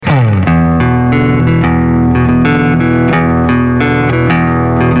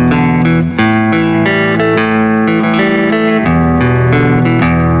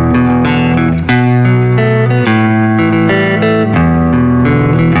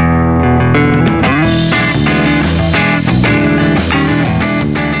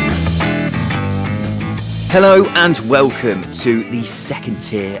Hello and welcome to the Second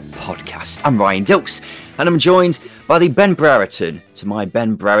Tier Podcast. I'm Ryan Dilks and I'm joined by the Ben Brereton to my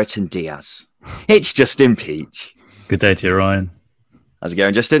Ben Brereton Diaz. It's Justin Peach. Good day to you, Ryan. How's it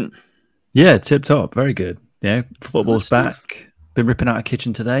going, Justin? Yeah, tip top. Very good. Yeah, football's back. Been ripping out a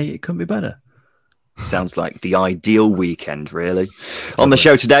kitchen today. It couldn't be better. Sounds like the ideal weekend, really. On the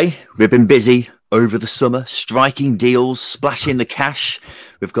show today, we've been busy over the summer, striking deals, splashing the cash.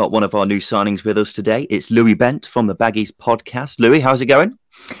 We've got one of our new signings with us today. It's Louis Bent from the Baggies podcast. Louis, how's it going?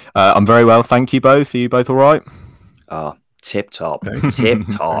 I'm very well, thank you both. Are you both all right? Tip top. Tip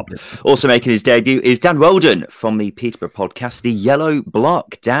top. Also making his debut is Dan Weldon from the Peterborough podcast, The Yellow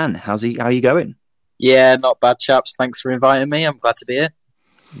Block. Dan, how are you going? Yeah, not bad, chaps. Thanks for inviting me. I'm glad to be here.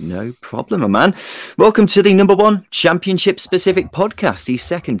 No problem, my man. Welcome to the number one championship-specific podcast, the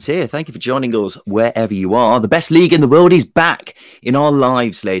Second Tier. Thank you for joining us wherever you are. The best league in the world is back in our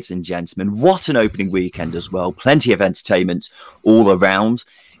lives, ladies and gentlemen. What an opening weekend as well. Plenty of entertainment all around.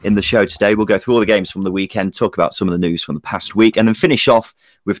 In the show today, we'll go through all the games from the weekend, talk about some of the news from the past week, and then finish off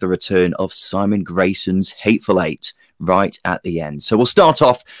with the return of Simon Grayson's Hateful Eight right at the end. So we'll start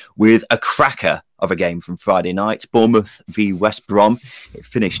off with a cracker of a game from Friday night. Bournemouth v West Brom. It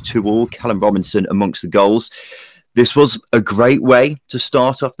finished 2-2. Callum Robinson amongst the goals. This was a great way to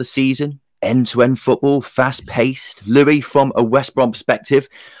start off the season. End-to-end football, fast-paced. Louis, from a West Brom perspective,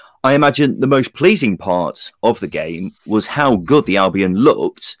 I imagine the most pleasing part of the game was how good the Albion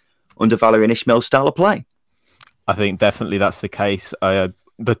looked under Valérien Ismaël's style of play. I think definitely that's the case.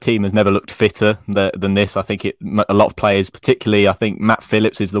 The team has never looked fitter than this. I think a lot of players, particularly, I think Matt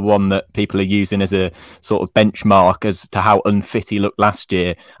Phillips is the one that people are using as a sort of benchmark as to how unfit he looked last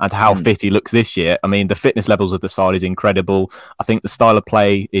year and how fit he looks this year. I mean, the fitness levels of the side is incredible. I think the style of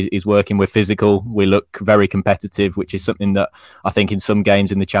play is working. We're physical. We look very competitive, which is something that I think in some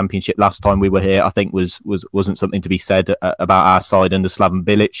games in the Championship last time we were here, I think wasn't something to be said about our side under Slaven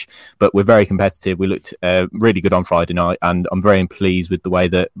Bilic. But we're very competitive. We looked really good on Friday night, and I'm very pleased with the way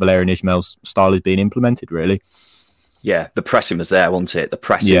that Valérien Ismaël's style is being implemented, really. Yeah, the pressing was there, wasn't it? The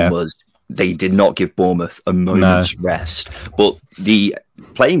pressing was, they did not give Bournemouth a moment's rest. But the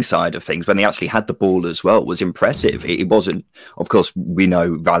playing side of things, when they actually had the ball as well, was impressive. It wasn't, of course, we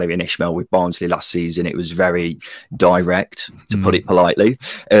know Valérien Ismaël with Barnsley last season, it was very direct, to put it politely.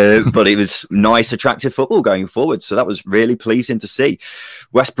 But it was nice, attractive football going forward. So that was really pleasing to see.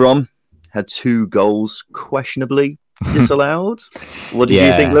 West Brom had 2 goals questionably disallowed. What did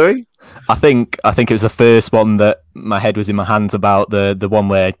you think, Louis? I think it was the first one that my head was in my hands about, the one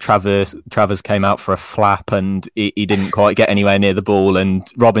where Travers came out for a flap and he didn't quite get anywhere near the ball, and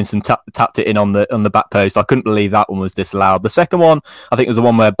Robinson tapped it in on the back post. I couldn't believe that one was disallowed. The second one, I think, was the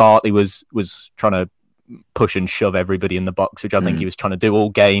one where Bartley was trying to push and shove everybody in the box, which I think he was trying to do all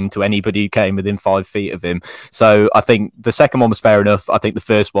game to anybody who came within 5 feet of him. So I think the second one was fair enough. I think the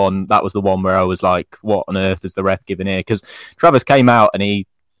first one, that was the one where I was like, what on earth is the ref giving here? Because Travers came out and he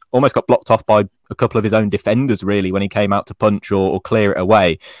almost got blocked off by a couple of his own defenders, really, when he came out to punch or clear it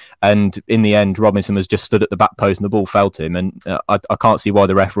away. And in the end, Robinson was just stood at the back post and the ball fell to him. And I can't see why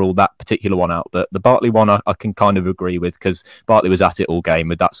the ref ruled that particular one out. But the Bartley one, I can kind of agree with, because Bartley was at it all game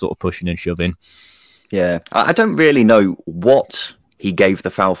with that sort of pushing and shoving. Yeah, I don't really know what he gave the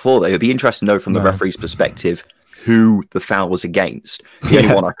foul for, though. It'd be interesting to know from the referee's perspective who the foul was against. The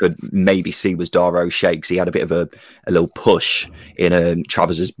only one I could maybe see was Dara O'Shea, because he had a bit of a little push in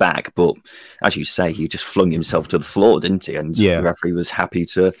Travers's back. But as you say, he just flung himself to the floor, didn't he? And the referee was happy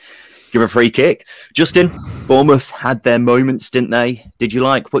to give a free kick. Justin, Bournemouth had their moments, didn't they? Did you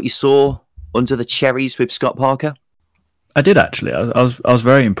like what you saw under the cherries with Scott Parker? I did, actually. I was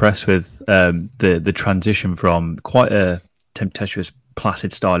very impressed with the transition from quite a tempestuous,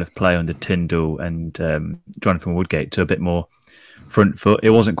 placid style of play under Tyndall and Jonathan Woodgate to a bit more front foot.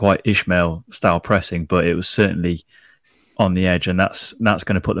 It wasn't quite Ismaël style pressing, but it was certainly on the edge, and that's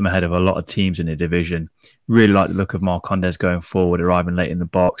going to put them ahead of a lot of teams in the division. Really like the look of Marcondes going forward, arriving late in the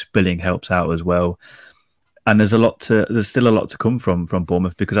box. Billing helps out as well. And there's still a lot to come from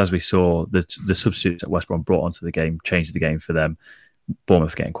Bournemouth, because as we saw, the substitutes that West Brom brought onto the game changed the game for them.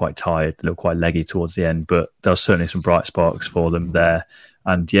 Bournemouth getting quite tired, looked quite leggy towards the end, but there was certainly some bright sparks for them there.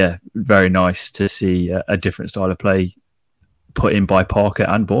 And yeah, very nice to see a different style of play put in by Parker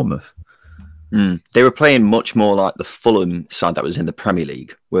and Bournemouth. They were playing much more like the Fulham side that was in the Premier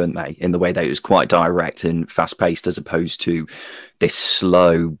League, weren't they? In the way that it was quite direct and fast-paced, as opposed to this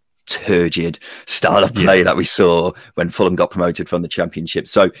slow, turgid style of play that we saw when Fulham got promoted from the Championship.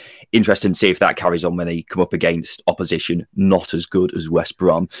 So interesting to see if that carries on when they come up against opposition not as good as West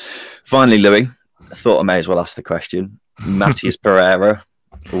Brom. Finally, Louis, I thought I may as well ask the question. Matheus Pereira,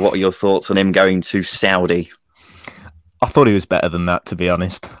 What are your thoughts on him going to Saudi? I thought he was better than that, to be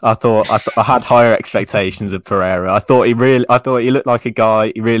honest. I had higher expectations of Pereira. I thought he looked like a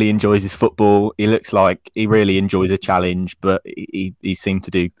guy. He really enjoys his football. He looks like he really enjoys a challenge, but he seemed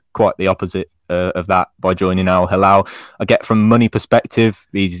to do quite the opposite of that by joining Al Hilal. I get from a money perspective,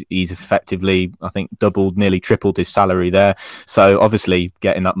 he's effectively, I think, nearly tripled his salary there. So obviously,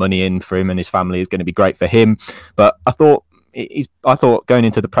 getting that money in for him and his family is going to be great for him. But I thought going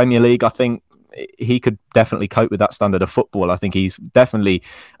into the Premier League, I think he could definitely cope with that standard of football. I think he's definitely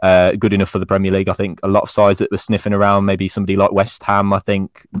good enough for the Premier League. I think a lot of sides that were sniffing around, maybe somebody like West Ham, I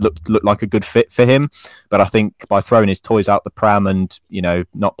think looked like a good fit for him. But I think by throwing his toys out the pram and, you know,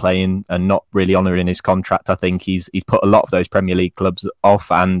 not playing and not really honouring his contract, I think he's put a lot of those Premier League clubs off.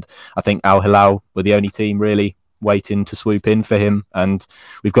 And I think Al Hilal were the only team really waiting to swoop in for him. And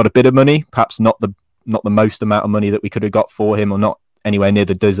we've got a bit of money, perhaps not the most amount of money that we could have got for him, or not anywhere near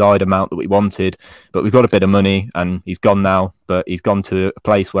the desired amount that we wanted, but we've got a bit of money and he's gone now. But he's gone to a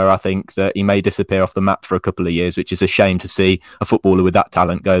place where I think that he may disappear off the map for a couple of years, which is a shame to see a footballer with that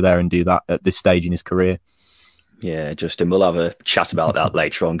talent go there and do that at this stage in his career. Yeah, Justin, we'll have a chat about that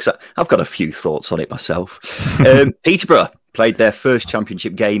later on, because I've got a few thoughts on it myself. Peterborough played their first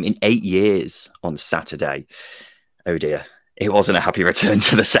championship game in 8 years on Saturday. Oh dear. It wasn't a happy return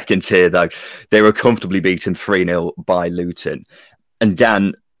to the second tier, though. They were comfortably beaten 3-0 by Luton. And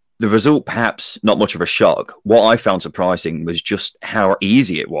Dan, the result, perhaps not much of a shock. What I found surprising was just how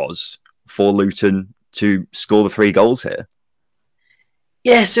easy it was for Luton to score the 3 goals here.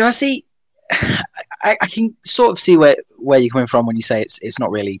 Yeah, so I can sort of see where you're coming from when you say it's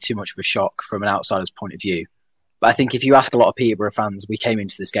not really too much of a shock from an outsider's point of view. But I think if you ask a lot of Peterborough fans, we came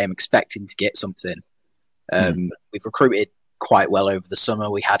into this game expecting to get something. We've recruited quite well over the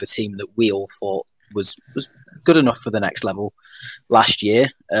summer. We had a team that we all thought was good enough for the next level last year.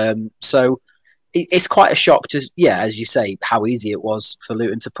 So it's quite a shock to, as you say, how easy it was for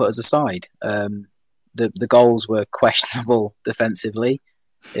Luton to put us aside. The goals were questionable defensively.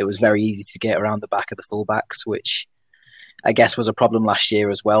 It was very easy to get around the back of the fullbacks, which I guess was a problem last year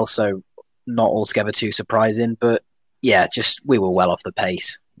as well. So not altogether too surprising, but just we were well off the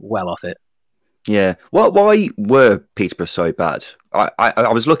pace, well off it. Yeah. Well, why were Peterborough so bad?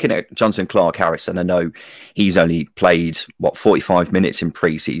 I was looking at Jonson Clarke-Harris, and I know he's only played, 45 minutes in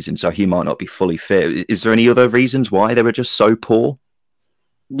pre-season, so he might not be fully fit. Is there any other reasons why they were just so poor?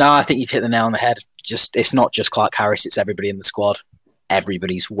 No, I think you've hit the nail on the head. It's not just Clarke-Harris, it's everybody in the squad.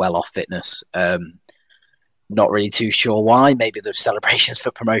 Everybody's well off fitness. Not really too sure why. Maybe the celebrations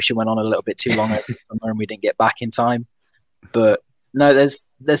for promotion went on a little bit too long over the summer and we didn't get back in time. But no, there's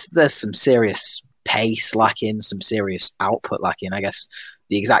some serious pace lacking, some serious output lacking. I guess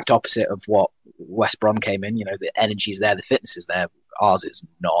the exact opposite of what West Brom came in. You know, the energy is there, the fitness is there. Ours is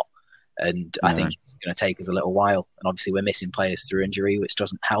not, and I think it's going to take us a little while. And obviously, we're missing players through injury, which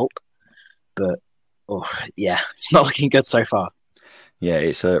doesn't help. But it's not looking good so far. Yeah,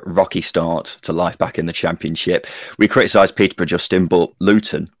 it's a rocky start to life back in the Championship. We criticised Peterborough, Justin, but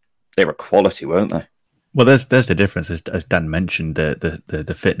Luton, they were quality, weren't they? Well, there's the difference, as Dan mentioned,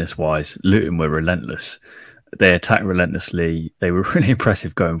 the fitness wise. Luton were relentless. They attacked relentlessly. They were really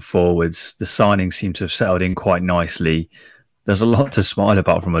impressive going forwards. The signings seem to have settled in quite nicely. There's a lot to smile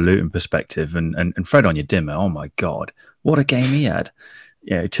about from a Luton perspective. And Fred Onyedinma, oh my God, what a game he had!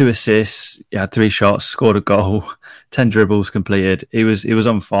 2 assists, he had 3 shots, scored a goal, 10 dribbles completed. He was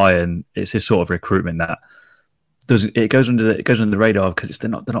on fire, and it's his sort of recruitment that it goes under the radar because they're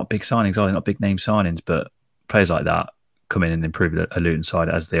not big signings, are they? Not big name signings, but players like that come in and improve a Luton side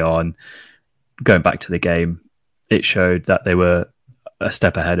as they are. And going back to the game, it showed that they were a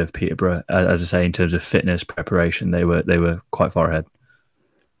step ahead of Peterborough, as I say, in terms of fitness preparation. They were quite far ahead.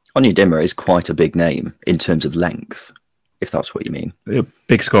 Onyedinma is quite a big name in terms of length, if that's what you mean.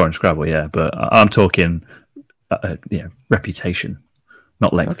 Big score in Scrabble, yeah, but I'm talking reputation,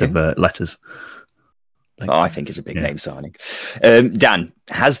 not length of letters. I think it's a big name signing. Dan,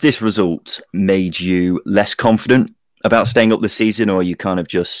 has this result made you less confident about staying up this season, or are you kind of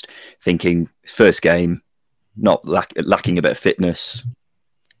just thinking first game, not lacking a bit of fitness?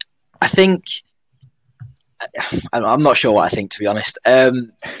 I think I'm not sure what I think, to be honest.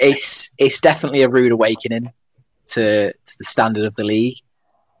 It's definitely a rude awakening to the standard of the league,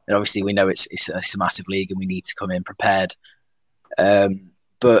 and obviously we know it's a massive league and we need to come in prepared.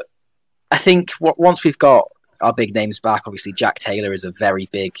 But I think once we've got our big names back, obviously Jack Taylor is a very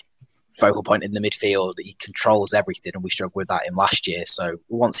big focal point in the midfield. He controls everything, and we struggled with that in last year. So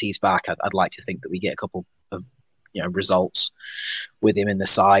once he's back, I'd like to think that we get a couple of results with him in the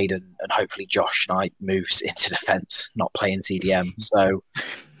side, and hopefully Josh Knight moves into defence, not playing CDM. So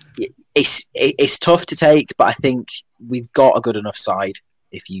it's tough to take, but I think we've got a good enough side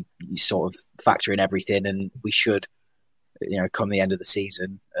if you sort of factor in everything, and we should, come the end of the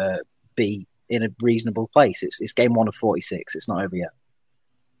season, be in a reasonable place. It's game 1 of 46. It's not over yet.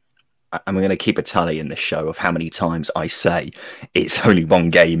 And we're going to keep a tally in this show of how many times I say it's only one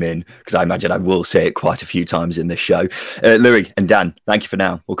game in, because I imagine I will say it quite a few times in this show. Louis and Dan, thank you for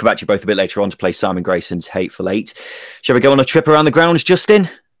now. We'll come back to you both a bit later on to play Simon Grayson's Hateful Eight. Shall we go on a trip around the grounds, Justin?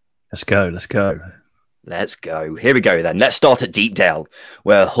 Let's go. Let's go. Here we go then. Let's start at Deepdale,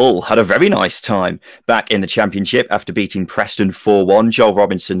 where Hull had a very nice time back in the Championship after beating Preston 4-1. Joel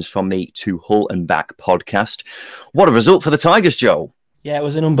Robinson's from the To Hull and Back podcast. What a result for the Tigers, Joel. Yeah, it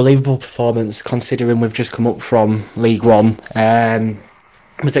was an unbelievable performance considering we've just come up from League One. I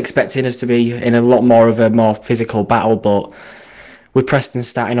was expecting us to be in a lot more of a more physical battle, but with Preston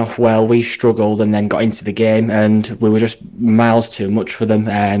starting off well, we struggled and then got into the game, and we were just miles too much for them,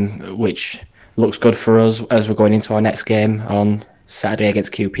 which looks good for us as we're going into our next game on Saturday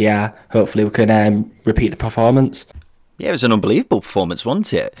against QPR. Hopefully we can repeat the performance. Yeah, it was an unbelievable performance,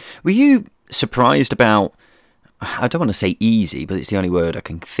 wasn't it? Were you surprised about, I don't want to say easy, but it's the only word I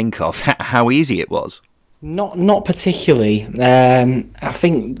can think of, how easy it was? Not particularly. I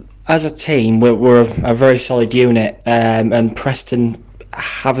think as a team we're a very solid unit, and Preston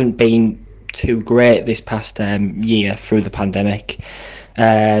haven't been too great this past year through the pandemic.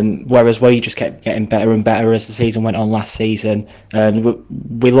 Whereas we just kept getting better and better as the season went on last season, and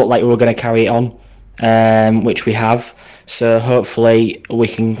we looked like we were going to carry it on, which we have. So hopefully we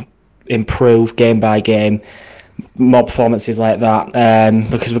can improve game by game, more performances like that,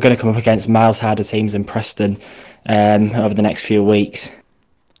 because we're going to come up against miles harder teams than Preston over the next few weeks.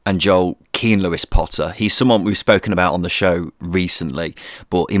 And Joel, Keane Lewis Potter, he's someone we've spoken about on the show recently,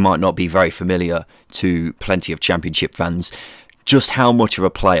 but he might not be very familiar to plenty of Championship fans. Just how much of a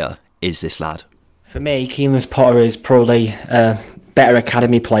player is this lad? For me, Keane Lewis Potter is probably a better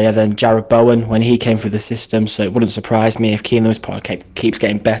academy player than Jared Bowen when he came through the system, so it wouldn't surprise me if Keane Lewis Potter keeps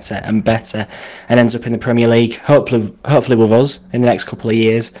getting better and better and ends up in the Premier League, hopefully with us in the next couple of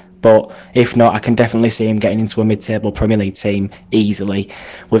years. But if not, I can definitely see him getting into a mid-table Premier League team easily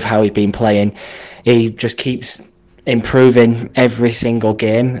with how he's been playing. He just keeps improving every single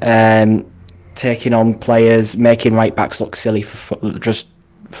game, taking on players, making right backs look silly just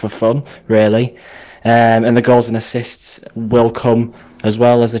for fun, really. And the goals and assists will come as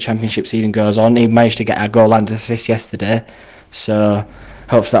well as the Championship season goes on. He managed to get a goal and assist yesterday, so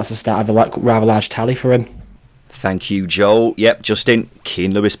hopefully that's the start of a rather large tally for him. Thank you, Joel. Yep, Justin,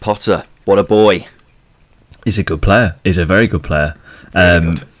 Keane Lewis Potter, what a boy. He's a good player. He's a very good player.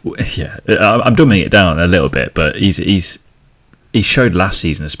 Yeah, I'm dumbing it down a little bit, but he showed last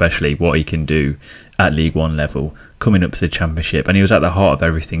season especially what he can do at League One level, coming up to the Championship, and he was at the heart of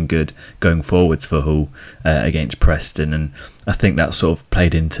everything good going forwards for Hull against Preston, and I think that sort of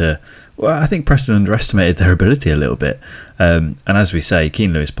played into, I think Preston underestimated their ability a little bit, and as we say,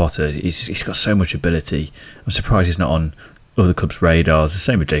 Keane Lewis Potter, he's got so much ability. I'm surprised he's not on other clubs' radars. The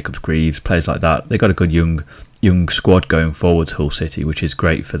same with Jacobs Greaves, players like that. They've got a good young squad going forwards, Hull City, which is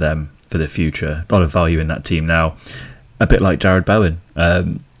great for them for the future. A lot of value in that team now. A bit like Jared Bowen.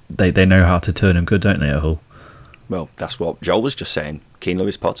 They know how to turn him good, don't they, at Hull? Well, that's what Joel was just saying. Keane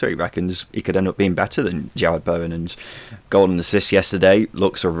Lewis Potter, he reckons he could end up being better than Jared Bowen, and goal and assist yesterday,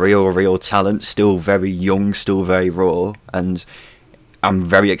 looks a real talent, still very young, still very raw, and I'm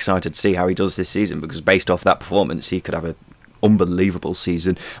very excited to see how he does this season, because based off that performance, he could have an unbelievable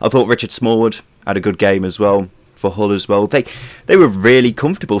season. I thought Richard Smallwood had a good game as well, for Hull as well. They were really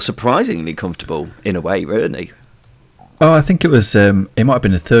comfortable, surprisingly comfortable in a way, weren't they? Oh, I think it was. It might have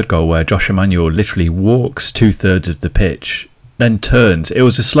been the third goal where Josh Emmanuel literally walks 2/3 of the pitch, then turns. It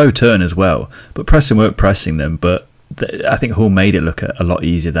was a slow turn as well, but Preston weren't pressing them. But I think Hull made it look a lot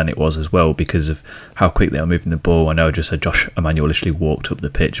easier than it was as well because of how quick they were moving the ball. I know I just said Josh Emmanuel literally walked up the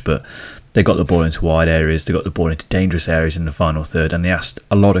pitch, but they got the ball into wide areas, they got the ball into dangerous areas in the final third, and they asked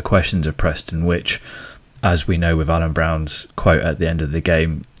a lot of questions of Preston, which, as we know with Alan Brown's quote at the end of the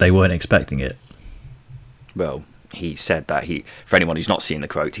game, they weren't expecting it. Well, he said that for anyone who's not seen the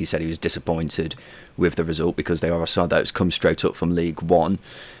quote, he said he was disappointed with the result because they are a side that's come straight up from League One.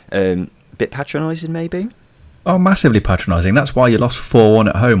 Bit patronising, maybe? Oh, massively patronising. That's why you lost 4-1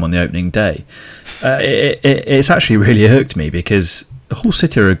 at home on the opening day. It's actually really irked me because Hull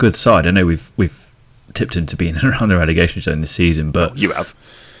City are a good side. I know we've tipped them to being around the relegation zone this season, but you have.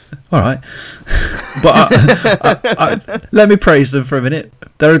 All right, but let me praise them for a minute.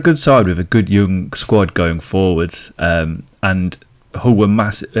 They're a good side with a good young squad going forwards, and Hull were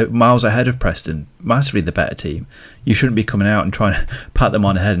miles ahead of Preston, massively the better team. You shouldn't be coming out and trying to pat them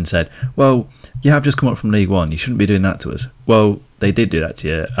on the head and said, well, you have just come up from League One, you shouldn't be doing that to us. Well, they did do that to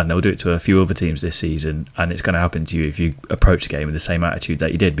you, and they'll do it to a few other teams this season, and it's going to happen to you if you approach the game with the same attitude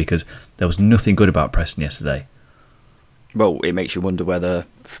that you did, because there was nothing good about Preston yesterday. Well, it makes you wonder whether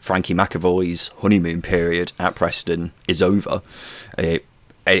Frankie McAvoy's honeymoon period at Preston is over.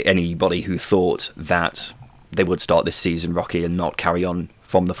 Anybody who thought that they would start this season rocky and not carry on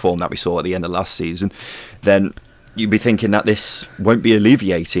from the form that we saw at the end of last season, then you'd be thinking that this won't be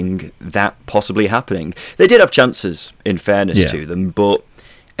alleviating that possibly happening. They did have chances, in fairness to them, but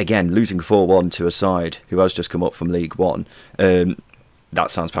again, losing 4-1 to a side who has just come up from League One,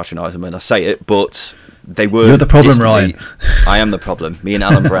 that sounds patronising when I say it, but they were... You're the problem, Ryan. I am the problem. Me and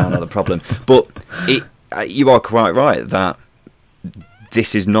Alan Brown are the problem. But you are quite right that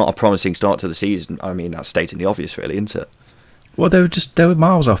this is not a promising start to the season. I mean, that's stating the obvious, really, isn't it? Well, they were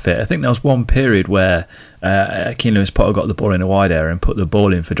miles off it. I think there was one period where Keane Lewis-Potter got the ball in a wide area and put the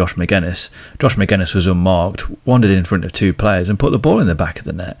ball in for Josh McGuinness. Josh McGuinness was unmarked, wandered in front of two players and put the ball in the back of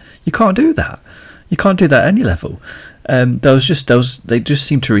the net. You can't do that. You can't do that at any level. They just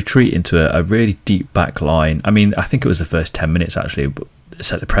seemed to retreat into a really deep back line. I mean, I think it was the first 10 minutes actually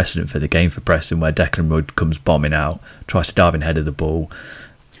set the precedent for the game for Preston, where Declan Rudd comes bombing out, tries to dive in head of the ball,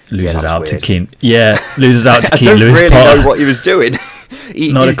 loses out to Keane. Yeah, loses out to Keane Lewis-Potter. I don't really know what he was doing.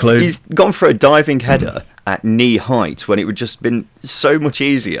 Not a clue. He's gone for a diving header at knee height when it would just been so much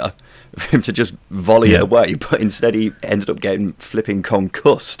easier for him to just volley it away, but instead he ended up getting flipping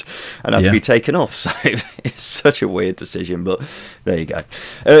concussed and had to be taken off. So it's such a weird decision, but there you go.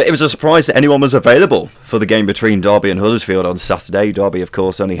 It was a surprise that anyone was available for the game between Derby and Huddersfield on Saturday. Derby, of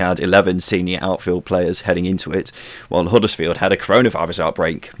course, only had 11 senior outfield players heading into it, while Huddersfield had a coronavirus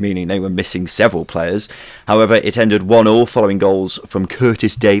outbreak, meaning they were missing several players. However, it ended 1-1 following goals from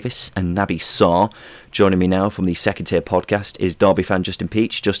Curtis Davis and Naby Sarr. Joining me now from the Second Tier podcast is Derby fan Justin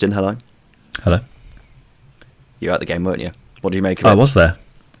Peach. Justin, hello. Hello. You were at the game, weren't you? What did you make of it? I was there.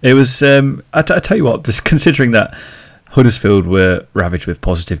 It was, I tell you what, considering that Huddersfield were ravaged with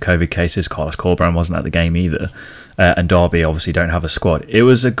positive COVID cases, Carlos Corberán wasn't at the game either, and Derby obviously don't have a squad. It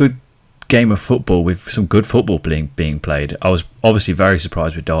was a good game of football with some good football being played. I was obviously very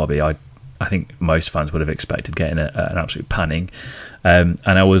surprised with Derby. I think most fans would have expected getting an absolute panning. And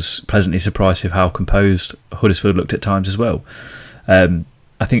I was pleasantly surprised with how composed Huddersfield looked at times as well.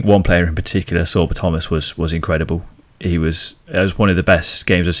 I think one player in particular, Sorba Thomas, was incredible. It was one of the best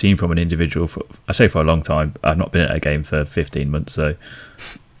games I've seen from an individual for a long time. I've not been at a game for 15 months, so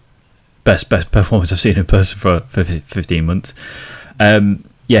best performance I've seen in person for 15 months.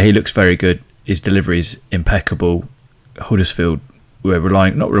 He looks very good. His delivery is impeccable. Huddersfield were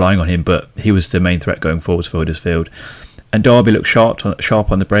not relying on him, but he was the main threat going forwards for Huddersfield. And Derby looked sharp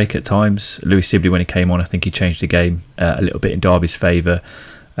on the break at times. Louis Sibley, when he came on, I think he changed the game a little bit in Derby's favour.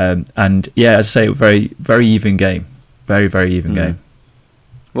 As I say, very, very even game. Very, very even game.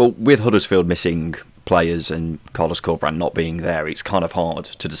 Well, with Huddersfield missing players and Carlos Corberán not being there, it's kind of hard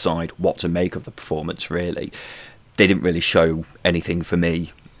to decide what to make of the performance, really. They didn't really show anything for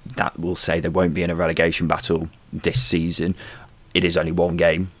me that will say they won't be in a relegation battle this season. It is only one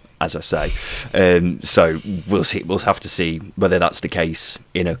game, as I say. So we'll see. We'll have to see whether that's the case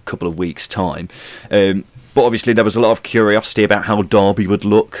in a couple of weeks' time. But obviously there was a lot of curiosity about how Derby would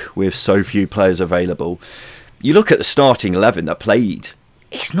look with so few players available. You look at the starting 11 that played,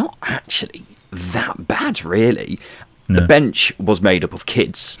 it's not actually that bad, really. No. The bench was made up of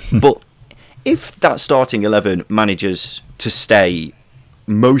kids. But if that starting 11 manages to stay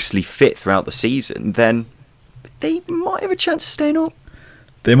mostly fit throughout the season, then they might have a chance of staying up.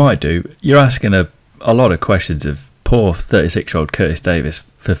 They might do. You're asking a lot of questions of poor 36-year-old Curtis Davis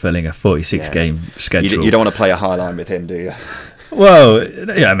fulfilling a 46-game schedule. You don't want to play a high line with him, do you? Well,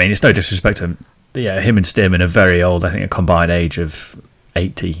 yeah, I mean, it's no disrespect to him. Yeah, him and Stearman are very old. I think a combined age of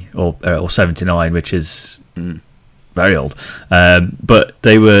 80 or 79, which is very old. But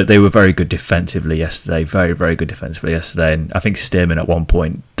they were very good defensively yesterday. Very, very good defensively yesterday. And I think Stearman at one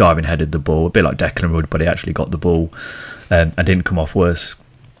point diving headed the ball, a bit like Declan Rudd, but he actually got the ball and didn't come off worse.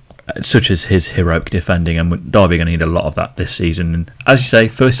 Such as his heroic defending, and Derby are going to need a lot of that this season. And as you say,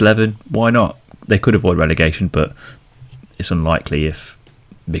 first 11, why not? They could avoid relegation, but it's unlikely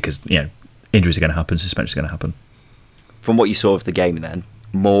because injuries are going to happen, suspensions are going to happen. From what you saw of the game, then,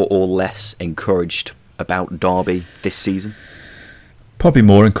 more or less encouraged about Derby this season? Probably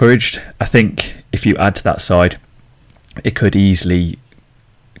more encouraged. I think if you add to that side, it could easily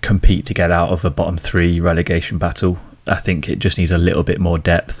compete to get out of a bottom 3 relegation battle. I think it just needs a little bit more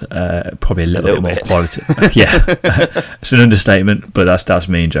depth, probably a little bit more quality. Yeah, it's an understatement, but that's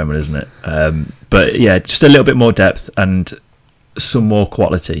me in general, isn't it? But yeah, just a little bit more depth and some more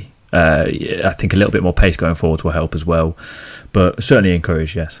quality. I think a little bit more pace going forward will help as well, but certainly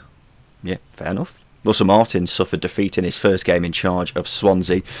encouraged, yes. Yeah, fair enough. Russell Martin suffered defeat in his first game in charge of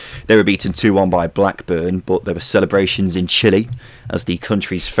Swansea. They were beaten 2-1 by Blackburn, but there were celebrations in Chile as the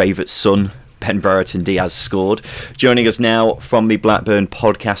country's favourite son, Ben Brereton Diaz, scored. Joining us now from the Blackburn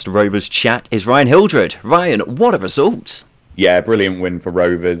podcast Rovers Chat is Ryan Hildred. Ryan, what a result! Yeah, brilliant win for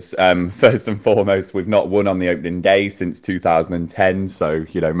Rovers. First and foremost, we've not won on the opening day since 2010. So,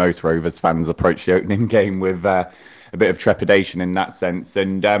 most Rovers fans approach the opening game with a bit of trepidation in that sense.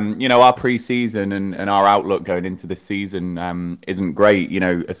 And, our pre-season and our outlook going into this season isn't great,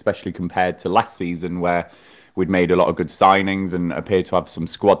 especially compared to last season where we'd made a lot of good signings and appeared to have some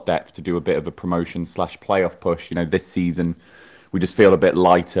squad depth to do a bit of a promotion/playoff push. This season we just feel a bit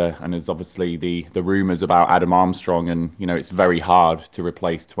lighter, and there's obviously the rumours about Adam Armstrong, and it's very hard to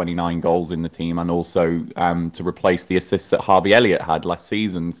replace 29 goals in the team and also to replace the assists that Harvey Elliott had last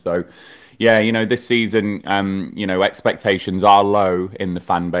season. So yeah, this season expectations are low in the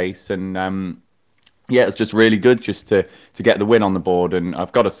fan base, and yeah, it's just really good just to get the win on the board. And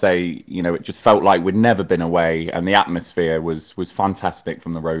I've got to say, it just felt like we'd never been away, and the atmosphere was fantastic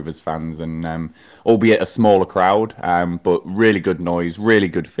from the Rovers fans, and albeit a smaller crowd, but really good noise, really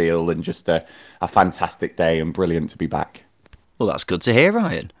good feel, and just a fantastic day, and brilliant to be back. Well, that's good to hear,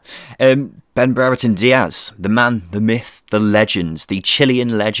 Ryan. Ben Brereton Diaz, the man, the myth, the legend, the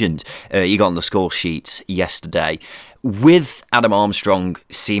Chilean legend. You got on the score sheet yesterday. With Adam Armstrong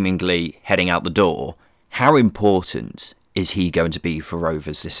seemingly heading out the door, how important is he going to be for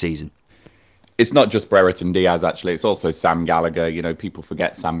Rovers this season? It's not just Brereton Diaz, actually. It's also Sam Gallagher. People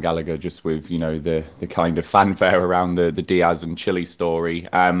forget Sam Gallagher just with, the kind of fanfare around the Diaz and Chile story.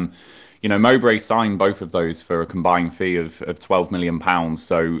 Mowbray signed both of those for a combined fee of £12 million.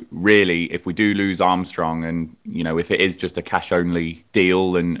 So really, if we do lose Armstrong and, if it is just a cash-only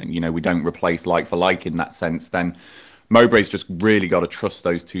deal and, we don't replace like for like in that sense, then Mowbray's just really got to trust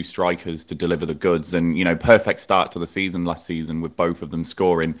those two strikers to deliver the goods. And, perfect start to the season last season with both of them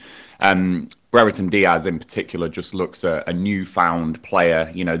scoring. Brereton Diaz in particular just looks a newfound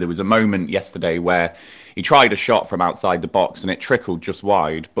player. There was a moment yesterday where he tried a shot from outside the box and it trickled just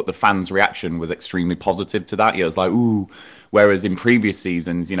wide, but the fans' reaction was extremely positive to that. It was like, ooh. Whereas in previous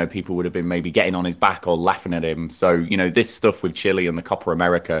seasons, people would have been maybe getting on his back or laughing at him. So, this stuff with Chile and the Copa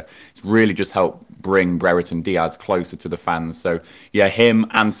America, it's really just helped bring Brereton Diaz closer to the fans. So, yeah, him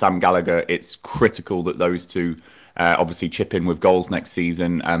and Sam Gallagher, it's critical that those two obviously chip in with goals next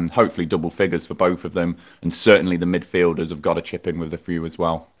season, and hopefully double figures for both of them. And certainly the midfielders have got to chip in with a few as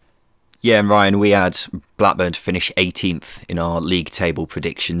well. Yeah, and Ryan, we had Blackburn to finish 18th in our league table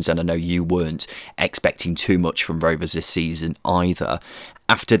predictions, and I know you weren't expecting too much from Rovers this season either.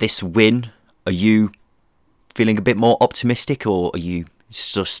 After this win, are you feeling a bit more optimistic, or are you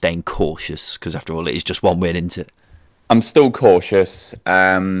just staying cautious? Because after all, it is just one win, isn't it? I'm still cautious.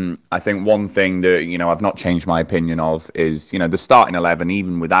 I think one thing that, I've not changed my opinion of is, the starting 11,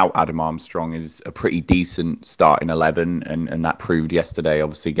 even without Adam Armstrong, is a pretty decent starting 11. And that proved yesterday,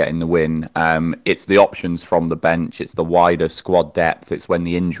 obviously getting the win. It's the options from the bench. It's the wider squad depth. It's when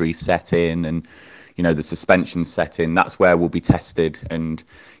the injuries set in and, the suspension set in. That's where we'll be tested. And,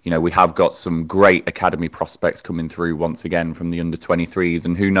 we have got some great academy prospects coming through once again from the under-23s.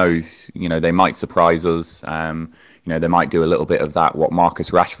 And who knows, they might surprise us. They might do a little bit of that, what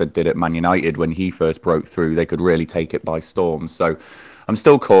Marcus Rashford did at Man United when he first broke through. They could really take it by storm. So I'm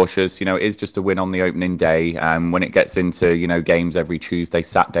still cautious. It is just a win on the opening day. When it gets into, games every Tuesday,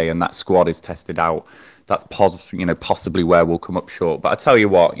 Saturday, and that squad is tested out, that's possibly where we'll come up short. But I tell you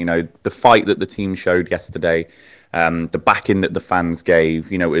what, the fight that the team showed yesterday, the backing that the fans gave,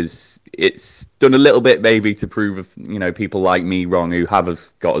 it's done a little bit maybe to prove, people like me wrong who have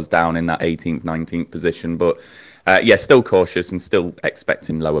got us down in that 18th, 19th position. But still cautious and still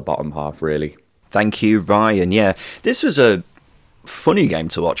expecting lower bottom half, really. Thank you, Ryan. Yeah, this was a funny game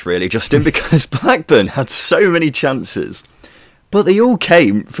to watch, really, Justin, because Blackburn had so many chances, but they all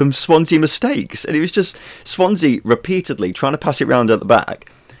came from Swansea mistakes. And it was just Swansea repeatedly trying to pass it round at the back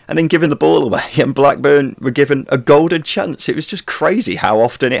and then giving the ball away, and Blackburn were given a golden chance. It was just crazy how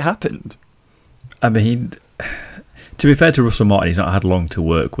often it happened. I mean, to be fair to Russell Martin, he's not had long to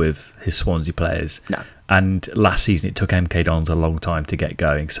work with his Swansea players. No. And last season it took MK Dons a long time to get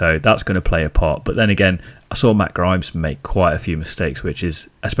going, so that's going to play a part. But then again, I saw Matt Grimes make quite a few mistakes, which is,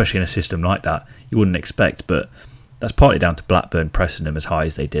 especially in a system like that, you wouldn't expect. But that's partly down to Blackburn pressing them as high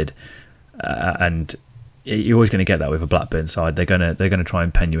as they did, and you're always going to get that with a Blackburn side. They're going to try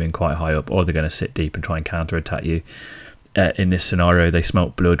and pen you in quite high up, or they're going to sit deep and try and counter attack you. In this scenario, they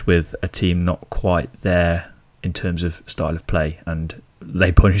smelt blood with a team not quite there in terms of style of play, and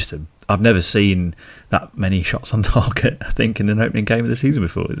they punished them. I've never seen that many shots on target, I think, in an opening game of the season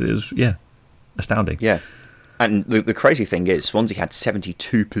before. It was, astounding. Yeah. And the crazy thing is, Swansea had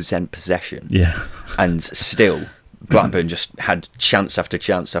 72% possession. Yeah. And still, Blackburn just had chance after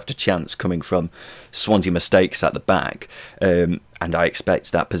chance after chance coming from Swansea mistakes at the back. And I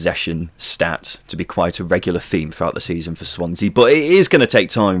expect that possession stat to be quite a regular theme throughout the season for Swansea. But it is going to take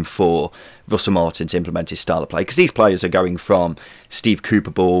time for Russell Martin to implement his style of play, because these players are going from Steve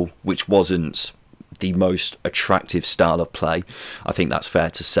Cooper ball, which wasn't the most attractive style of play. I think that's fair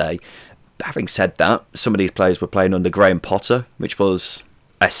to say. Having said that, some of these players were playing under Graham Potter, which was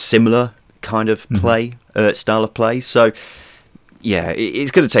a similar kind of play, style of play. So, yeah, it's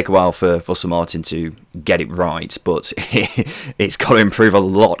going to take a while for Russell Martin to get it right, but it's got to improve a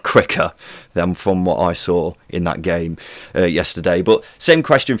lot quicker than from what I saw in that game yesterday. But same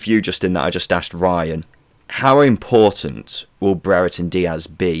question for you, Justin, that I just asked Ryan. How important will Brereton Diaz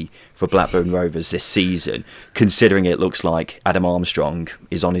be for Blackburn Rovers this season, considering it looks like Adam Armstrong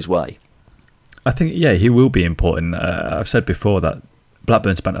is on his way? I think, he will be important. I've said before that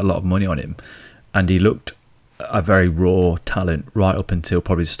Blackburn spent a lot of money on him, and he looked a very raw talent right up until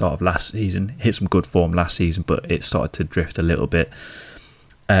probably the start of last season. Hit some good form last season, but it started to drift a little bit.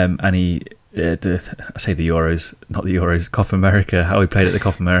 And he, I say the Euros, not the Euros, Copa America, how he played at the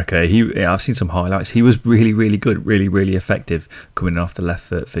Copa America. I've seen some highlights. He was really, really good, really, really effective coming off the left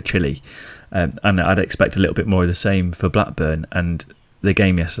foot for Chile. And I'd expect a little bit more of the same for Blackburn. And the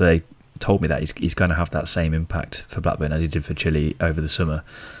game yesterday told me that he's going to have that same impact for Blackburn as he did for Chile over the summer,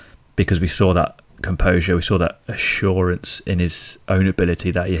 because we saw that composure, we saw that assurance in his own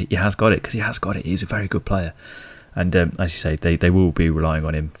ability that he has got it, because he has got it. He's a very good player, and as you say, they will be relying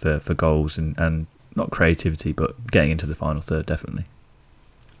on him for goals and not creativity, but getting into the final third, definitely.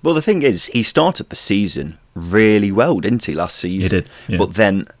 Well, the thing is, he started the season really well, didn't he, last season? He did, yeah. But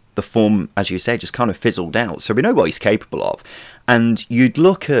then the form, as you say, just kind of fizzled out. So we know what he's capable of. And you'd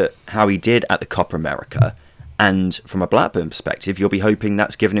look at how he did at the Copa America, and from a Blackburn perspective, you'll be hoping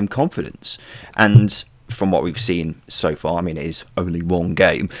that's given him confidence. And from what we've seen so far, I mean, it is only one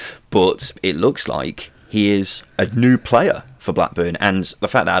game, but it looks like he is a new player for Blackburn. And the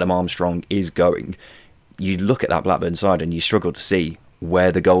fact that Adam Armstrong is going, you look at that Blackburn side and you struggle to see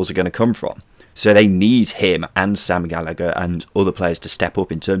where the goals are going to come from. So they need him and Sam Gallagher and other players to step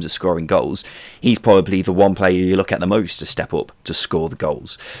up in terms of scoring goals. He's probably the one player you look at the most to step up to score the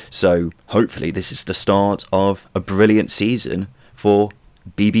goals. So hopefully this is the start of a brilliant season for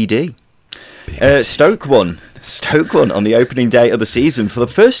BBD. Stoke won on the opening day of the season for the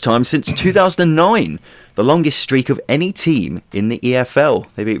first time since 2009. The longest streak of any team in the EFL.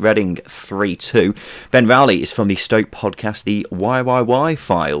 They beat Reading 3-2. Ben Rowley is from the Stoke podcast, the YYY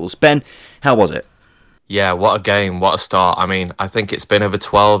Files. Ben, how was it? Yeah, what a game, what a start. I mean, I think it's been over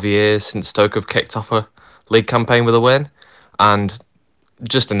 12 years since Stoke have kicked off a league campaign with a win. And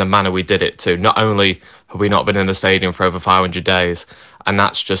just in the manner we did it too. Not only have we not been in the stadium for over 500 days, and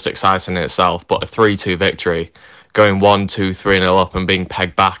that's just exciting in itself, but a 3-2 victory, going 1-2, 3-0 up and being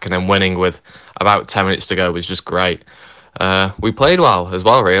pegged back and then winning with about 10 minutes to go was just great. We played well as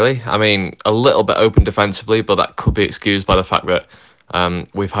well, really. I mean, a little bit open defensively, but that could be excused by the fact that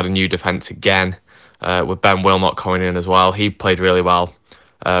we've had a new defence again, with Ben Wilmot coming in as well. He played really well.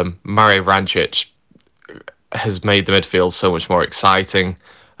 Mario Vrancic has made the midfield so much more exciting.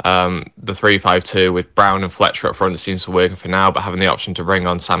 The 3-5-2 with Brown and Fletcher up front seems to be working for now, but having the option to bring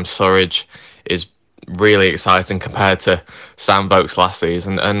on Sam Surridge is really exciting compared to Sam Vokes last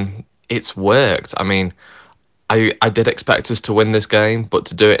season, and it's worked. I mean, I did expect us to win this game, but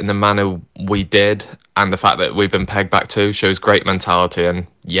to do it in the manner we did, and the fact that we've been pegged back too, shows great mentality, and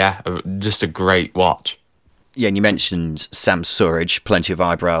just a great watch. Yeah, and you mentioned Sam Surridge. Plenty of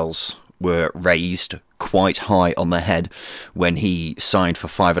eyebrows were raised quite high on the head when he signed for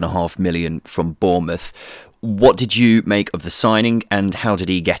 $5.5 million from Bournemouth. What did you make of the signing, and how did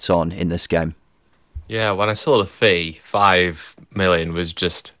he get on in this game? Yeah, when I saw the fee, $5 million was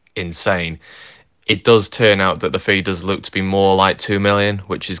just insane. It does turn out that the fee does look to be more like $2 million,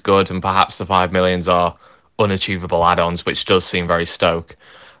 which is good, and perhaps the $5 million are unachievable add-ons, which does seem very Stoke.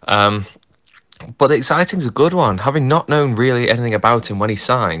 But the exciting's a good one. Having not known really anything about him when he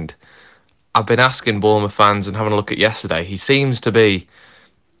signed, I've been asking Bournemouth fans and having a look at yesterday. He seems to be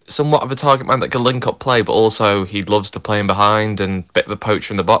somewhat of a target man that can link up play, but also he loves to play in behind and a bit of a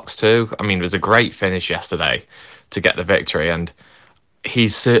poacher in the box too. I mean, it was a great finish yesterday to get the victory, and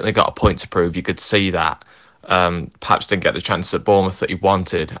he's certainly got a point to prove. You could see that. Perhaps didn't get the chances at Bournemouth that he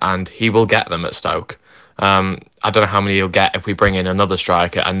wanted, and he will get them at Stoke. I don't know how many he'll get if we bring in another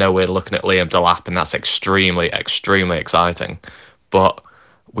striker. I know we're looking at Liam Delap, and that's extremely, extremely exciting. But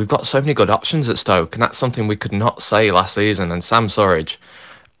we've got so many good options at Stoke, and that's something we could not say last season. And Sam Surridge,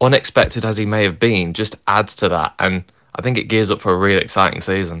 unexpected as he may have been, just adds to that. And I think it gears up for a really exciting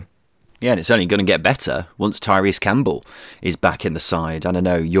season. Yeah, and it's only going to get better once Tyrese Campbell is back in the side. And I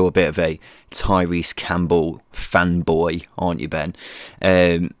know you're a bit of a Tyrese Campbell fanboy, aren't you, Ben?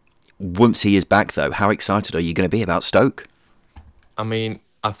 Once he is back, though, how excited are you going to be about Stoke? I mean,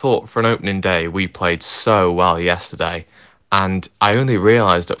 I thought for an opening day we played so well yesterday, and I only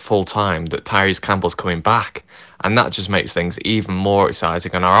realised at full time that Tyrese Campbell's coming back, and that just makes things even more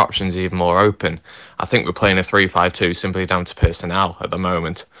exciting and our options even more open. I think we're playing a 3-5-2 simply down to personnel at the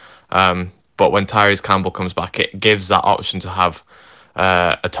moment. But when Tyrese Campbell comes back, it gives that option to have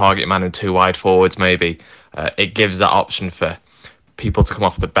a target man and 2 wide forwards maybe. It gives that option for people to come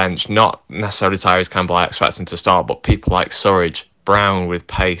off the bench, not necessarily Tyrese Campbell I expect him to start, but people like Surridge, Brown with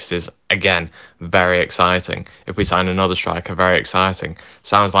pace is, again, very exciting. If we sign another striker, very exciting.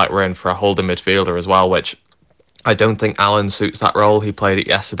 Sounds like we're in for a holding midfielder as well, which I don't think Allen suits that role. He played it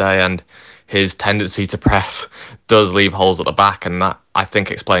yesterday, and his tendency to press does leave holes at the back, and that, I think,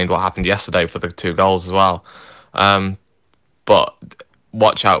 explained what happened yesterday for the 2 goals as well. But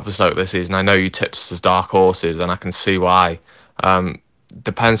watch out for Stoke this season. I know you tipped us as dark horses, and I can see why.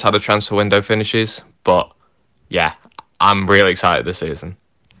 Depends how the transfer window finishes, but yeah, I'm really excited this season.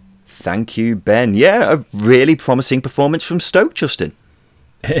 Thank you, Ben. Yeah, a really promising performance from Stoke, Justin.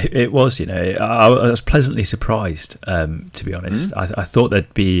 It was, I was pleasantly surprised, to be honest. I thought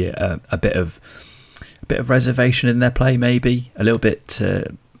there'd be a bit of reservation in their play, maybe a little bit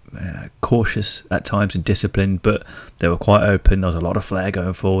cautious at times and disciplined, but they were quite open. There was a lot of flair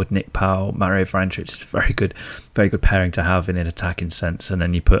going forward. Nick Powell, Mario Vrancic, it's a very good pairing to have in an attacking sense. And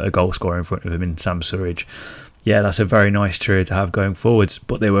then you put a goal scorer in front of him in Sam Surridge. Yeah, that's a very nice trio to have going forwards.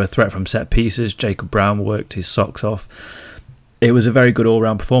 But they were a threat from set pieces. Jacob Brown worked his socks off. It was a very good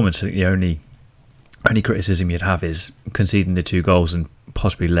all-round performance. I think the only criticism you'd have is conceding the 2 goals and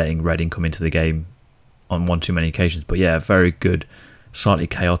possibly letting Reading come into the game on one too many occasions. But yeah, a very good, slightly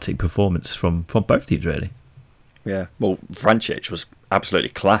chaotic performance from both teams, really. Yeah, well, Vrancic was absolutely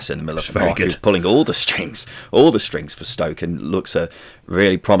class in the middle of the very park. He good. was pulling all the strings for Stoke, and looks a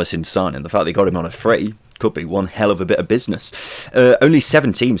really promising sign. And the fact they got him on a free could be one hell of a bit of business. Only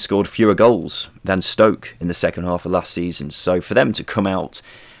 7 teams scored fewer goals than Stoke in the second half of last season. So for them to come out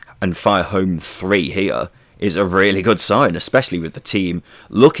and fire home 3 here is a really good sign, especially with the team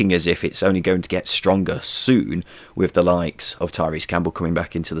looking as if it's only going to get stronger soon, with the likes of Tyrese Campbell coming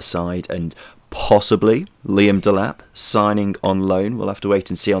back into the side and possibly Liam Delap signing on loan. We'll have to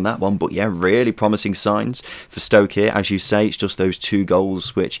wait and see on that one. But yeah, really promising signs for Stoke here. As you say, it's just those 2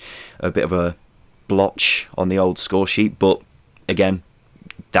 goals which are a bit of a blotch on the old score sheet, but again,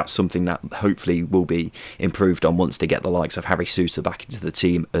 that's something that hopefully will be improved on once they get the likes of Harry Sousa back into the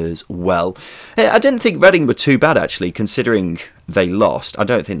team as well. I didn't think Reading were too bad, actually, considering they lost. I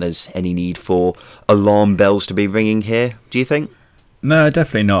don't think there's any need for alarm bells to be ringing here. Do you think? No,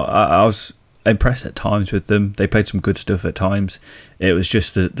 definitely not. I was impressed at times with them. They played some good stuff at times. It was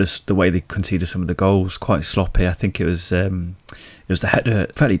just the way they conceded some of the goals, quite sloppy. I think it was the header,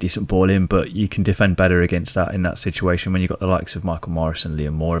 fairly decent ball in, but you can defend better against that in that situation when you've got the likes of Michael Morris and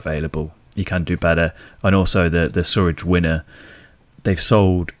Liam Moore available. You can do better. And also the Surridge winner, they've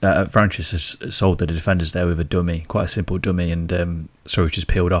sold, Vrancic has sold the defenders there with a dummy, quite a simple dummy, and Surridge has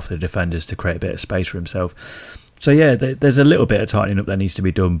peeled off the defenders to create a bit of space for himself. So yeah, there's a little bit of tightening up that needs to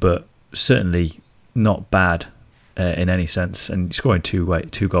be done, but certainly not bad in any sense. And scoring 2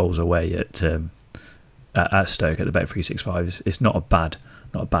 goals away at Stoke at the Bet365 it's not a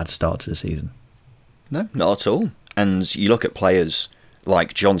bad start to the season. No, not at all. And you look at players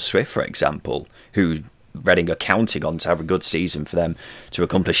like John Swift, for example, who Reading are counting on to have a good season for them to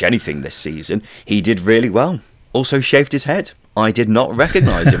accomplish anything this season. He did really well. Also shaved his head. I did not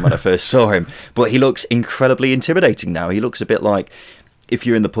recognise him when I first saw him, but he looks incredibly intimidating now. He looks a bit like if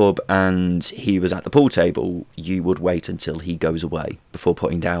you're in the pub and he was at the pool table, you would wait until he goes away before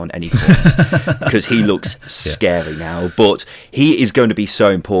putting down any points, because he looks scary now. But he is going to be so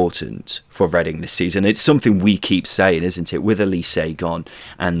important for Reading this season. It's something we keep saying, isn't it? With Elise gone,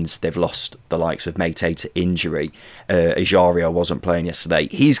 and they've lost the likes of Meite to injury. Ajario wasn't playing yesterday.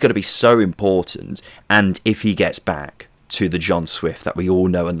 He's going to be so important, and if he gets back, to the John Swift that we all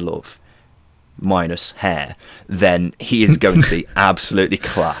know and love, minus hair, then he is going to be absolutely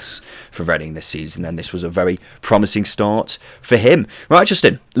class for Reading this season, and this was a very promising start for him. Right,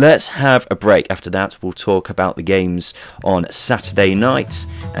 Justin, let's have a break. After that, we'll talk about the games on Saturday night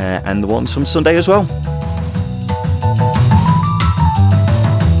and the ones from Sunday as well.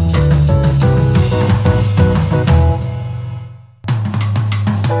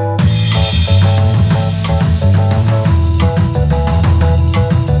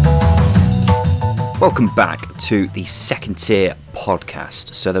 Welcome back to the Second Tier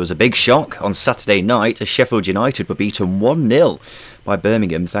podcast. So there was a big shock on Saturday night as Sheffield United were beaten 1-0 by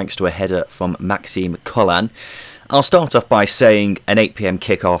Birmingham thanks to a header from Maxime Collan. I'll start off by saying an 8 p.m.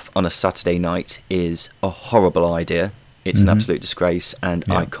 kickoff on a Saturday night is a horrible idea. It's an absolute disgrace, and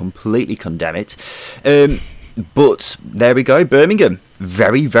I completely condemn it. But there we go, Birmingham.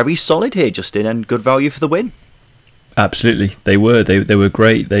 Very, very solid here, Justin, and good value for the win. Absolutely, they were. They were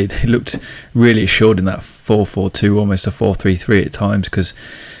great. They looked really assured in that 4-4-2, almost a 4-3-3 at times, because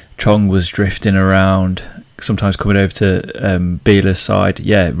Chong was drifting around, sometimes coming over to Biela's side.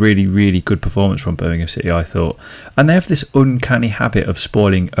 Yeah, really, really good performance from Birmingham City, I thought. And they have this uncanny habit of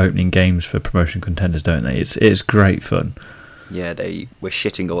spoiling opening games for promotion contenders, don't they? It's great fun. Yeah, they were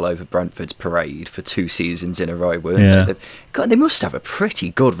shitting all over Brentford's parade for 2 seasons in a row, weren't they? God, they must have a pretty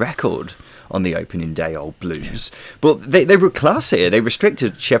good record on the opening day, old Blues. But they were class here. They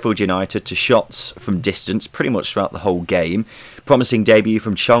restricted Sheffield United to shots from distance pretty much throughout the whole game. Promising debut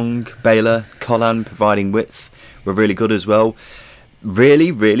from Chong, Biela, Collan providing width were really good as well. Really,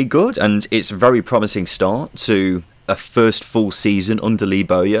 really good. And it's a very promising start to a first full season under Lee